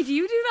 why do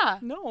you do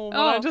that? No, but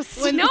Oh, I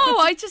just... well, no,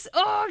 I just,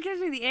 it gives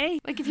me the A.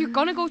 Like, if you're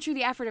gonna go through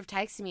the effort of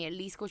texting me, at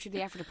least go through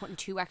the effort of putting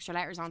 2 extra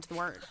letters onto the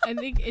word. I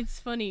think it's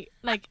funny.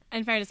 Like,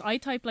 in fairness, I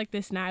type like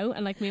this now,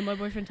 and like me and my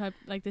boyfriend type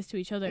like this to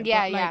each other.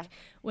 Yeah, but, like, yeah.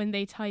 when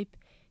they type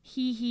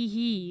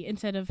he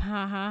instead of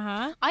ha ha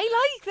ha,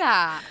 I like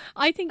that.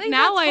 I think Like,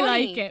 now that's I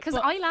funny, like it. because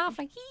but I laugh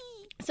like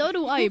hee. so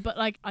do I. But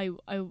like I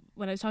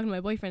when I was talking to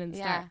my boyfriend and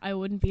Yeah. stuff, I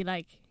wouldn't be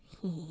like.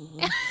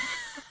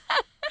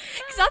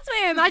 Because that's the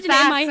way I imagine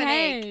it in my That's an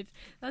ick. head.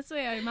 That's the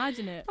way I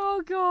imagine it.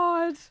 Oh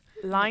God.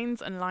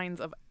 Lines and lines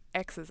of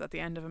X's at the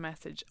end of a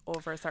message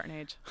over a certain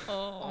age.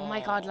 Oh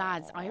my God,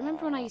 lads! I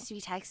remember when I used to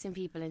be texting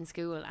people in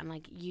school, and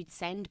like you'd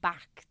send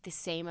back the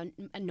same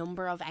a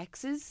number of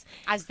X's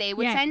as they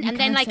would Yeah, send, you and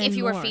then can't like if send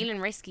you were more. feeling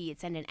risky, you'd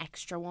send an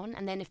extra one,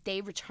 and then if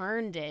they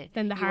returned it,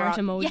 Then the you were heart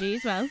on- emoji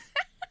as well.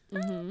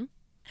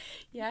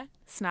 Yeah.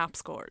 Snap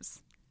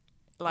scores.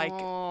 Like,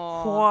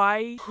 Oh.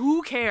 why?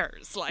 Who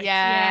cares? Like,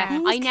 Yeah.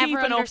 who's I never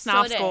keeping up snap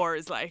understood it.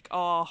 scores? Like,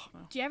 oh.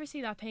 Do you ever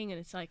see that thing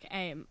and it's like,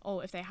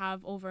 if they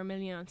have over 1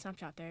 million on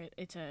Snapchat,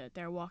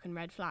 they're a walking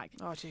red flag.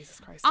 Oh, Jesus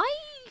Christ. I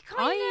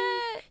kind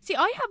of. See,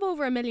 I have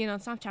over 1 million on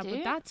Snapchat, Do but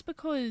you? that's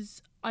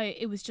because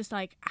it was just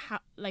like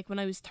like when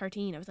I was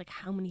 13, I was like,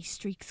 how many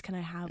streaks can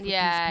I have with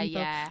Yeah, these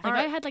people? yeah. Like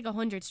I had like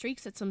 100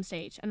 streaks at some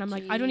stage, and I'm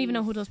like, I don't even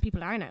know who Jeez. those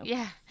people are now.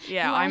 Yeah.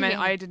 Yeah, Who I are meant you?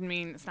 I didn't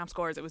mean snap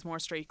scores. It was more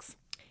streaks.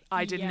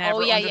 I did Yeah. never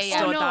Oh, yeah, yeah, understood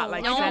yeah. Oh, no, that.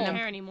 Like I send don't them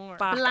care anymore.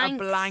 back Blanks. a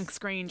blank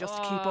screen just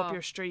to keep up Oh.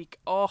 your streak.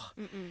 Oh,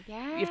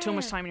 Yeah. you have too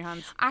much time in your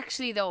hands.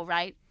 Actually, though,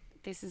 right?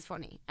 This is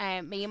funny.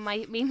 Me and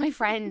my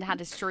friend had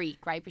a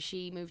streak, right? But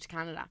she moved to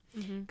Canada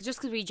just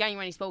because we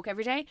genuinely spoke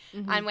every day.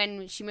 And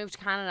when she moved to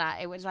Canada,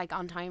 it was like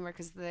on timer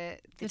because the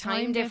time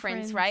time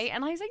difference, difference. right?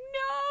 And I was like,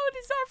 no,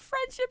 this our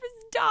friendship is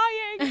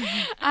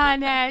dying.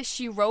 And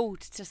she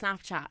wrote to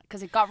Snapchat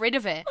because it got rid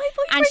of it.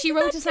 And she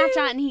wrote to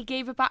Snapchat, and he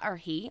gave it back, or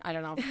he, I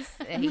don't know if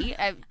it's a he,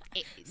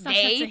 Snapchat's a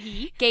they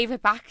he. gave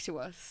it back to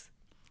us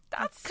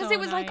That's because so it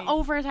was like nice.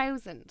 over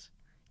 1,000.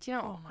 Do you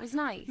know? It was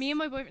nice. Me and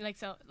my boyfriend,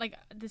 like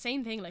the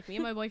same thing. Like me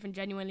and my boyfriend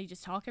genuinely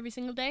just talk every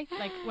single day,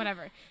 like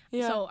whatever.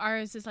 Yeah. So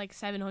ours is like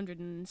 700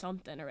 and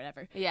something or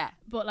whatever. Yeah.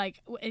 But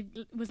like it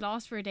was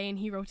lost for a day, and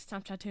he wrote to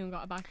Snapchat too and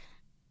got it back.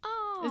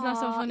 Oh, Isn't that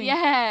so funny?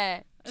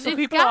 Yeah. So It's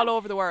people got- all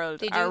over the world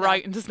They do are that.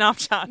 writing to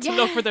Snapchat to Yeah,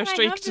 look for their I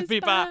streak have to this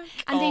be back. back.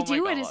 And Oh they my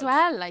do it as God.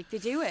 well. Like they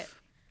do it.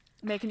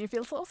 Making you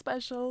feel so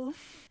special.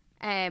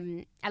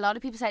 A lot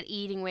of people said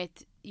eating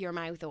with your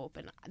mouth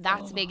open.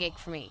 That's a big ick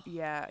for me.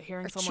 Yeah,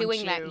 hearing Or someone chewing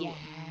chew. that.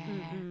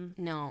 Yeah.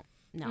 No.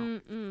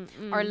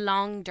 Or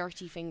long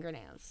dirty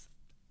fingernails.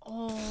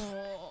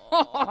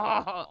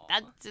 Oh,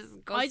 That's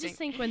disgusting. I just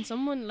think when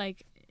someone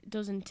like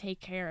doesn't take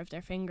care of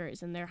their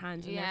fingers and their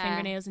hands and their Yeah.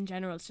 fingernails in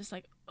general, it's just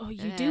like, oh,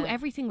 you do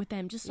everything with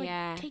them, just like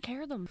Yeah. take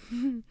care of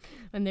them.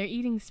 When they're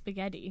eating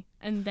spaghetti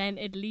and then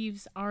it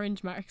leaves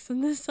orange marks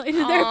on the side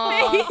of their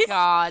Oh face.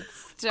 God,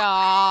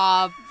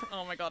 stop.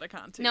 Oh my God, I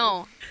can't too.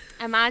 No.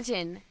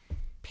 Imagine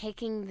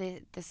picking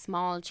the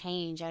small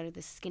change out of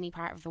the skinny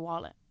part of the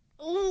wallet.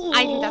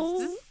 I think that's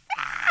just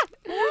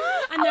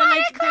And they're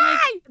like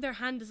their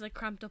hand is like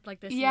cramped up like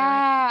this. and they're like-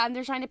 yeah, and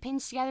they're trying to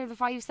pinch together the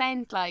 5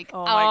 cent. Like,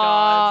 Oh my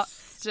God.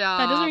 stop.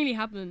 that doesn't really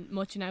happen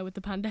much now with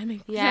the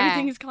pandemic. 'cause Yeah.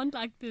 everything is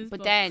contactless.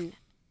 But then,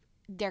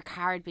 their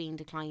card being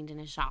declined in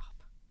a shop.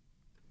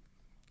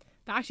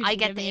 that actually I doesn't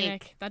get give the me an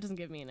ick. ick. That doesn't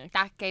give me an ick.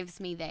 That gives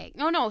me the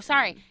no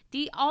sorry.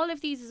 All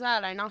of these as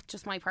well are not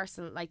just my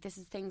personal, like this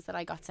is things that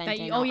I got sent That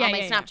in you- on, yeah, on my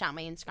yeah, yeah. Snapchat,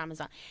 my Instagram as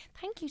well.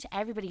 Thank you to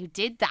everybody who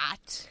did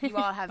that. You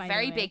all have By the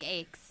very way. big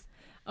aches.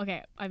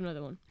 Okay, I have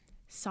another one.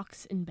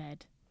 Socks in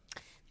bed.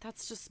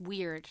 That's just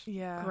weird.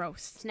 Yeah.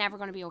 Gross. It's never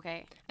going to be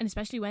okay. And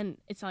especially when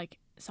it's like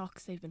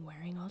socks they've been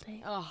wearing all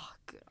day. Oh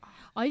God.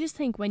 I just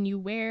think when you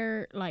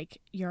wear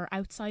like your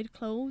outside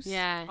clothes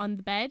Yeah. on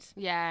the bed,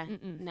 Yeah.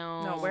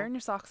 No. No, wearing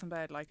your socks in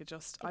bed, like it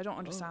just, I don't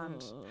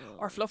understand.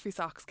 Or fluffy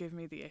socks give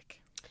me the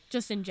ick.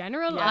 just in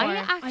general, Yeah. or I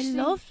actually-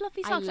 love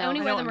fluffy I socks. I, love-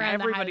 only I wear know, them and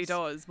around everybody the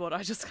house. does, but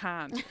I just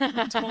can't.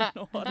 I don't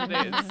know what it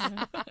is.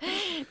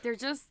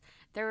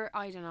 They're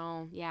I don't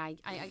know. Yeah,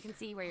 I can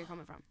see where you're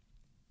coming from.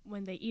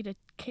 When they eat a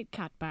Kit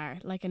Kat bar,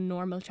 like a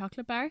normal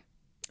chocolate bar,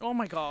 Oh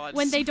my God.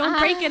 when they don't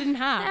break it in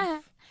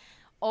half.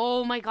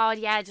 Oh my God,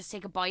 yeah, just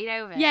take a bite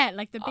out of it. Yeah,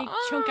 like the big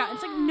chunk out.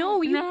 It's like,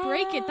 no, you No.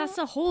 break it. That's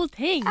the whole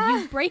thing.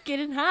 You break it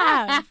in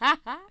half.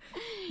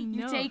 You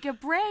No. take a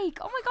break.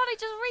 Oh my God, I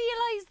just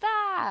realised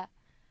that.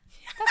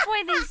 That's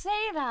why they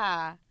say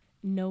that.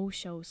 No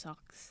show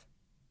socks.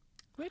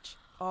 Which?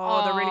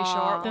 Oh, the really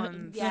short The-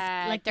 ones.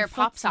 yeah. like they're the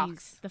pop footsies,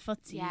 socks. The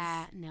footsies.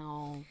 Yeah,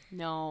 no.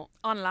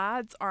 On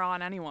lads or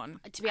on anyone?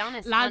 To be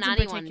honest, Lads on in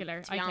anyone,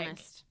 particular, to be I think.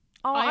 honest.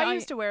 Oh, I- I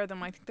used to wear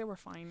them. I think they were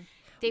fine.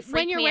 They freak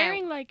When you're me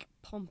wearing out. like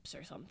pumps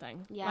or something,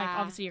 like Yeah.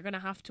 obviously you're gonna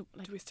have to.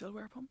 Like, Do we still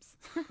wear pumps?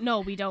 no,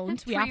 we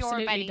don't. We Pre or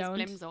absolutely Benny's don't.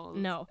 Blimsolls.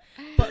 No,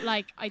 but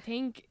like I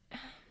think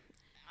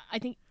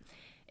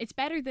It's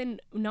better than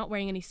not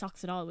wearing any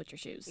socks at all with your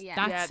shoes. Yeah.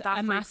 That's Yeah, that a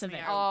freaks massive me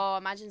error. Oh,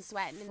 imagine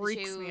sweating in the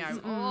Freaks shoes. me out.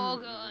 Oh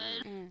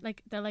god.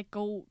 Like they'll like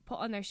go put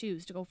on their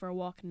shoes to go for a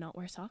walk and not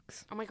wear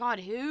socks. Oh my god,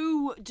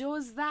 who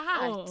does that?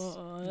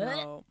 Oh.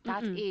 No.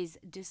 That is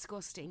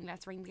disgusting.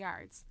 Let's ring the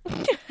guards.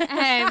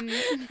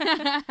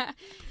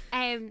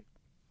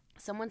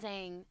 Someone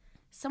saying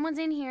someone's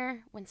in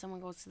here when someone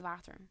goes to the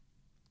bathroom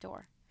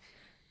door.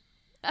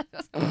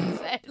 That's what I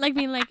said. Like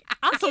being like,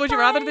 So would you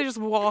rather they just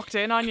walked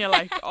in on you,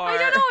 like, or I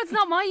don't know. It's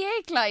not my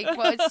ick, like,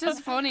 but it's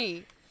just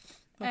funny.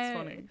 That's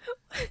funny.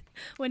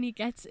 when he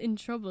gets in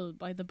trouble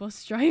by the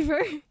bus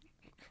driver.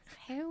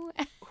 Who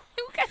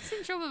gets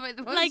in trouble by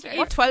the bus Like, driver?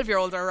 What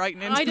 12-year-olds are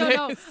writing into I don't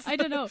know. this? I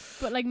don't know.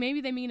 But like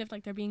maybe they mean if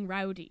like they're being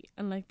rowdy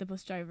and like the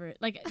bus driver,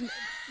 like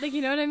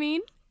you know what I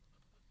mean?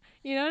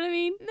 You know what I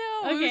mean?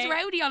 No, Okay. who's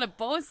rowdy on a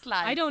bus,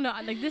 lad? I don't know.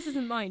 Like this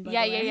isn't mine. By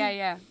Yeah, the way.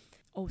 yeah.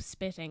 Oh,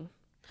 spitting.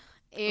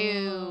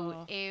 Ew,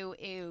 Oh.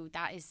 ew.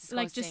 That is disgusting.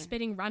 Like just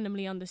spitting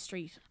randomly on the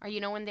street. Or you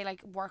know when they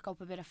like work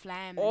up a bit of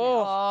phlegm.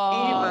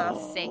 Oh,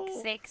 evil.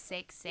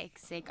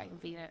 Sick. I can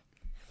feel it.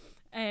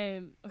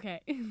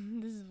 Okay.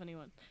 This is a funny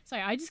one.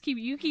 Sorry,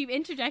 you keep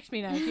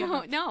interjecting me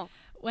now. No.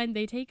 When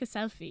they take a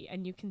selfie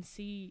and you can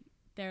see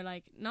they're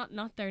like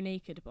not their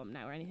naked bum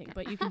now or anything,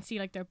 but you can see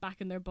like their back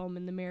and their bum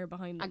in the mirror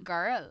behind A them.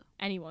 girl.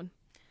 Anyone.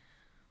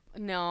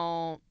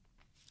 No.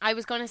 I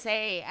was going to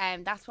say,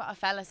 that's what a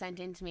fella sent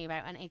in to me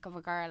about an ick of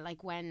a girl,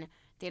 like when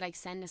they like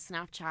send a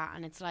Snapchat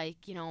and it's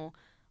like, you know,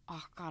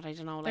 oh God, I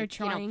don't know. Like, They're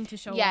trying to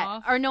show yeah,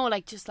 off. or no,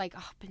 like just like,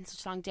 oh, been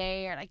such a long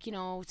day, or like, you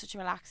know, such a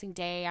relaxing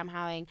day I'm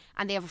having,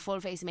 and they have a full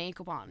face of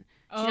makeup on.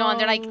 Do you know, and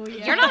they're like, Oh,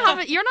 yeah. you're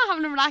not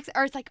having a relax,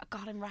 or it's like, oh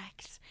God, I'm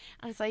wrecked,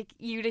 and it's like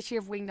you literally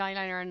have winged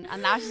eyeliner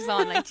and lashes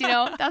on, like, do you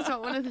know, that's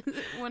what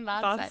one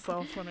lad That's said.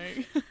 so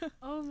funny.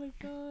 Oh my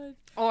god.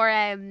 Or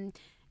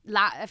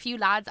a few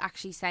lads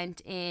actually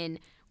sent in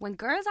when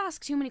girls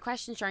ask too many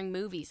questions during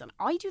movies, and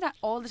I do that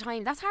all the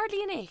time. That's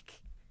hardly an ick.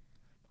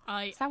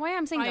 Is that why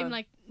I'm single? I'm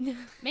like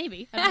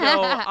maybe.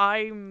 No,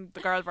 I'm the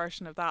girl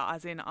version of that,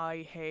 as in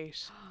I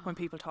hate when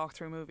people talk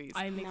through movies.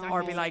 I'm exactly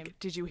Or the be same. like,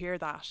 did you hear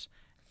that?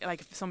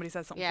 Like if somebody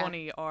says something Yeah.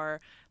 funny,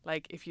 or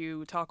like if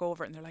you talk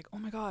over it and they're like, oh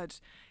my God.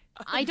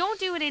 I don't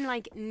do it in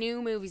like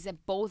new movies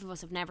that both of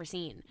us have never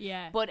seen.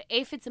 Yeah. But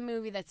if it's a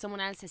movie that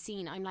someone else has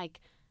seen, I'm like,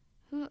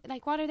 who?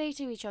 Like, what are they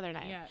to each other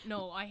now? Yeah,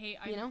 no, I hate.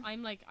 You know?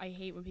 I'm like, I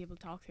hate when people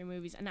talk through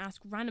movies and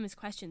ask randomest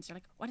questions. They're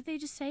like, "What did they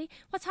just say?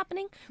 What's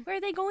happening? Where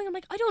are they going?" I'm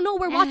like, "I don't know.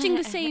 We're watching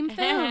the same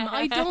film.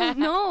 I don't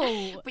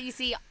know." But you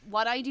see,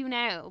 what I do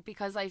now,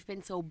 because I've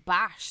been so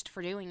bashed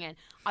for doing it,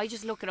 I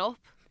just look it up.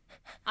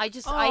 I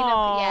look,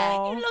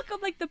 yeah. You look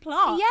up like the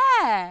plot.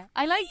 Yeah,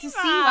 I like to see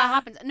what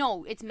happens.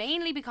 No, it's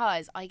mainly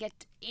because I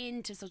get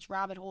into such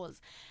rabbit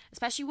holes,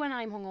 especially when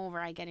I'm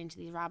hungover. I get into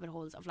these rabbit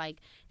holes of like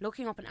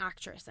looking up an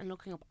actress and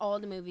looking up all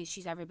the movies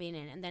she's ever been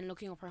in, and then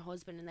looking up her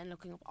husband, and then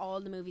looking up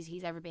all the movies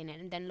he's ever been in,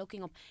 and then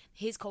looking up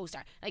his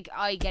co-star. Like,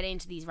 I get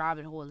into these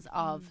rabbit holes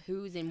of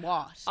who's in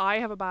what. I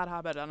have a bad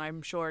habit, and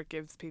I'm sure it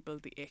gives people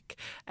the ick,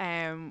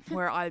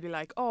 where I'll be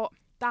like, oh,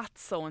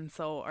 that's so and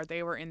so, or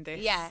they were in this.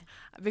 Yeah.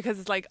 Because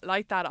it's like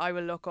that. I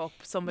will look up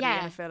somebody in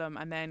Yeah. a film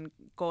and then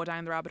go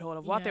down the rabbit hole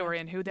of what they Yeah. were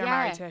in, who they're Yeah.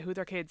 married to, who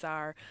their kids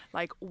are,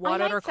 like what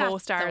like other that,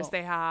 co-stars though.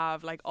 they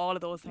have, like all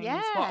of those things,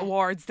 Yeah. what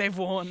awards they've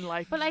won,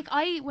 like. But like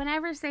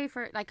whenever say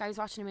for like I was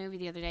watching a movie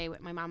the other day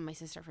with my mum and my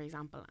sister, for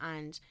example,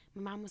 and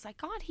my mum was like,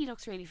 God, he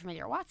looks really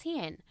familiar. What's he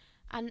in?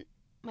 And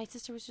my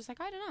sister was just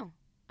like, I don't know.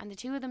 And the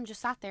two of them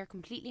just sat there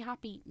completely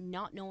happy,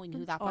 not knowing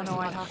who that Oh, person no,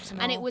 was. I'd have to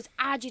And know. it was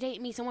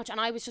agitating me so much. And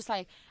I was just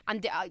like,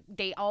 and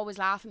they always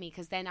laugh at me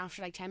because then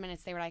after like 10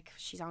 minutes they were like,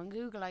 she's on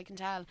Google, I can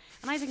tell.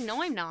 And I was like,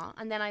 no, I'm not.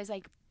 And then I was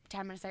like,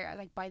 10 minutes later, I was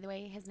like, by the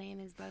way, his name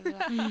is blah,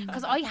 blah, blah.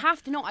 Because I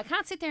have to know. I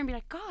can't sit there and be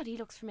like, God, he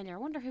looks familiar. I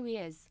wonder who he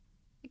is.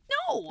 Like,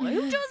 no,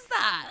 who does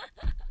that?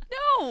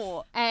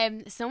 No.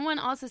 Someone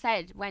also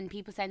said when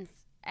people send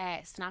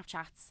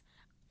Snapchats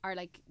are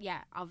like,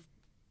 yeah, of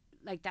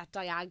like that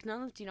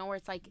diagonal, do you know, where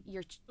it's like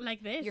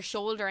Like this. your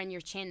shoulder and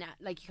your chin,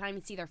 like you can't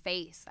even see their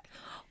face.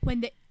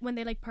 Like, when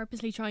they like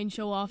purposely try and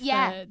show off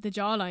Yeah. the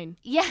jawline.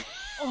 yeah.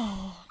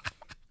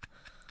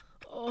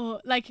 Oh,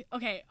 like,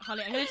 okay,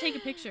 Holly, I'm gonna take a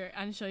picture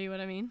and show you what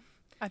I mean.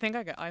 I think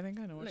I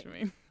know what you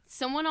mean.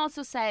 Someone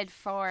also said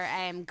for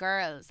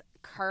girls,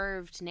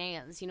 curved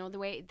nails. You know the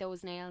way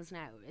those nails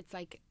now, it's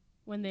like,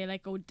 When they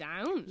like go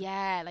down.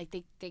 yeah, like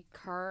they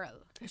curl.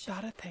 Is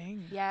that a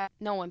thing? Yeah.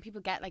 No, when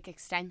people get like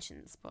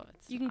extensions, but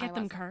You can I get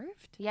them wasn't.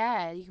 curved.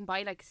 Yeah, you can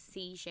buy like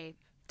C shape.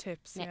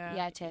 Tips, Yeah,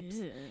 yeah. tips.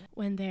 Ugh.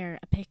 When they're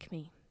a pick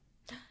me.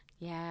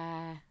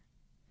 Yeah.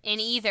 In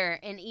either.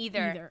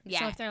 Yeah.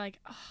 So if they're like,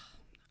 oh,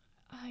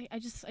 I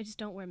just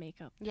don't wear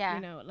makeup. Yeah.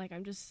 You know, like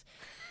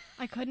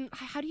I couldn't.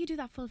 How do you do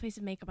that full face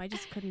of makeup? I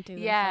just couldn't do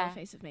Yeah. the full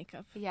face of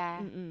makeup.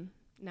 yeah.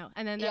 No.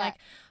 And then they're Yeah.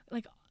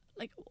 like.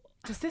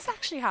 Does this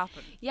actually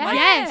happen? Yeah. Like,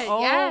 Yes.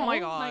 Oh yeah. my Oh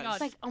god. my God.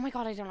 It's like, oh my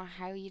God, I don't know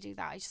how you do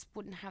that. I just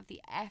wouldn't have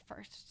the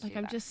effort to Like do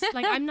I'm that. just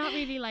like I'm not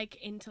really like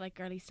into like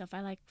girly stuff.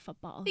 I like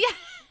football. Yeah.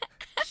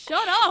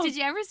 Shut up. Did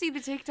you ever see the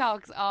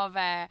TikToks of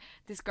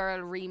this girl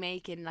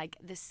remaking like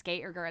the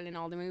skater girl in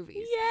all the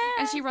movies? Yeah.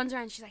 And she runs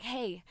around and she's like,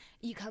 hey,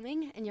 are you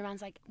coming? And your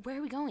man's like, where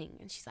are we going?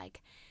 And she's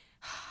like,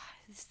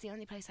 this is the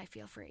only place I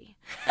feel free.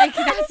 Like,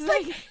 that's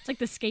like... It's like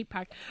the skate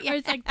park. Or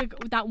it's like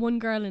that one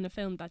girl in a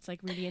film that's like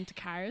really into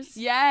cars.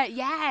 Yeah. She's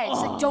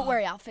like, don't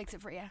worry, I'll fix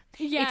it for you.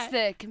 Yeah. It's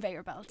the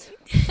conveyor belt.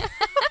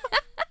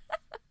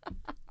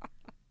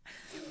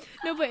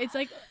 No, but it's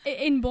like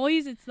in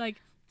boys, it's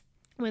like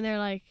when they're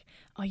like,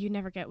 "Oh, you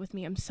never get with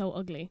me. I'm so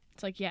ugly."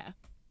 It's like, yeah,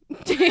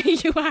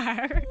 you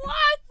are.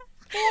 What?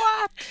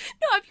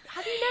 No,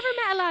 have you never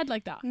met a lad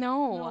like that?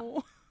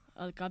 No.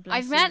 Oh, God bless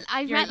I've you. met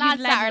You've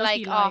lads led that are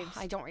lucky like, lives.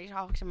 I don't really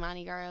talk to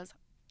many girls.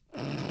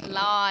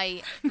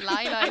 Lie.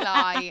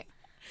 Lie.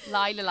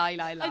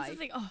 It's just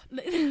like, oh,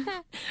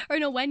 or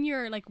no, when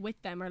you're like with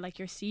them or like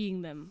you're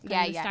seeing them,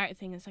 Yeah, the yeah. start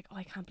thing, it's like, oh,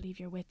 I can't believe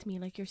you're with me.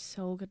 Like, you're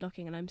so good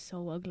looking and I'm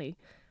so ugly.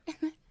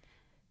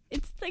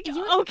 It's like,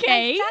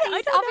 okay,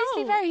 I don't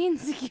obviously know. very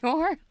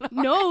insecure.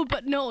 No,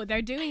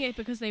 they're doing it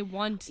because they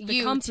want the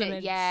You to-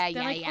 compliments. yeah,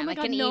 They're yeah, like, yeah, oh my like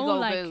God, an no, ego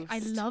like, boost. I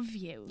love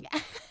you. Yeah.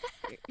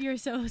 You're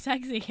so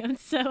sexy. I'm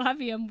so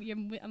happy I'm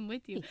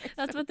with you.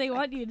 That's what they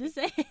want you to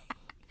say.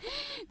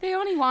 They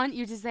only want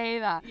you to say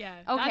that. Yeah.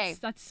 Okay.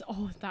 That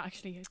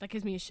actually, that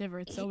gives me a shiver.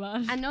 It's so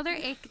bad. Another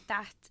ick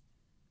that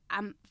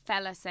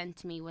fella sent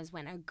to me was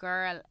when a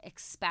girl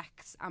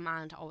expects a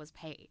man to always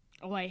pay.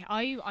 Oh, wait,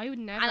 I would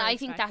never. And I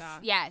think expect that's,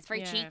 that. yeah, it's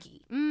very Yeah.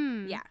 cheeky.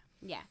 Mm. Yeah.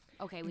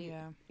 Okay,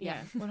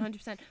 Yeah,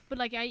 100%. But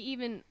like, I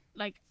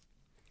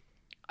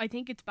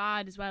think it's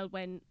bad as well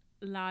when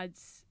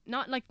lads,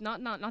 not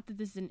that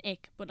this is an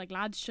ick, but like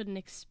lads shouldn't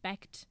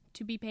expect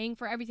to be paying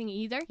for everything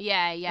either.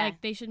 Yeah.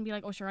 Like they shouldn't be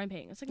like, oh sure, I'm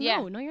paying. It's like,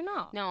 Yeah. no, you're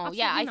not. No, Absolutely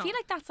yeah, I not. feel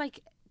like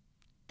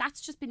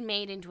that's just been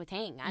made into a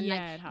thing. And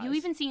Yeah, it like you has.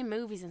 even see in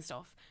movies and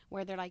stuff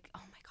where they're like,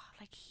 oh my God,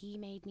 like he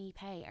made me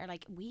pay, or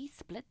like we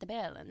split the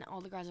bill, and all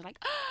the girls are like,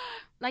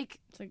 like,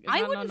 It's like, is I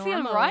that wouldn't not feel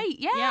normal? right.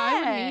 Yeah, I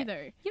wouldn't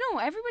either. You know,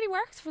 everybody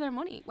works for their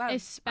money. Well, I do.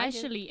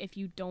 Especially if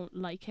you don't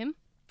like him.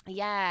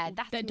 Yeah,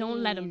 that's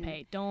Don't let him mean.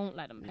 pay. Don't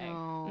let him pay.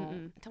 No,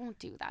 Mm-mm. don't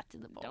do that to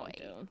the boy. Don't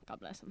do it. God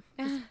bless him.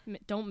 Just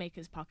don't make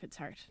his pockets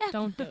hurt.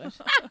 Don't do it.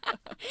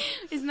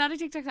 Isn't that a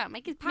TikTok song?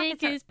 Make his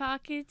pockets Make his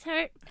pockets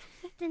hurt.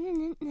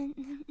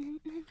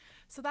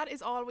 So that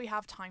is all we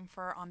have time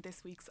for on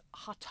this week's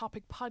Hot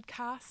Topic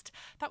podcast.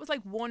 That was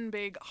like one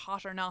big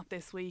hot or not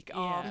this week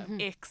of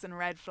icks and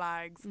red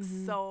flags.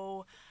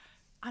 So,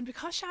 and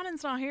because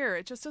Shannon's not here,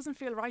 it just doesn't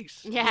feel right.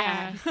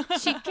 Yeah,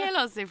 she'd kill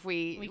us if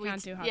we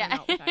can't do hot yeah. or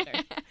not with either.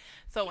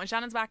 So when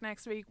Shannon's back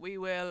next week, we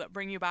will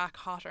bring you back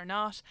hot or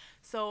not.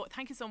 So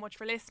thank you so much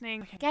for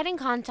listening. Get in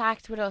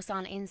contact with us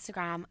on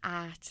Instagram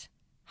at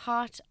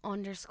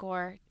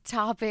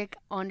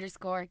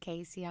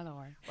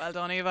hot_topic_KCLR. Well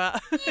done, Eva.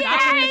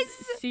 That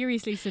was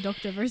seriously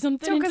seductive or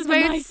something. Took us into the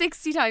about mic.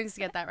 60 times to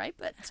get that right,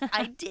 but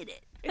I did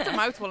it. It's a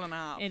mouthful and a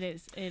half. It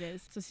is.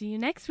 So see you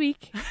next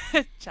week.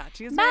 Chat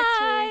to you next week.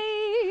 Bye.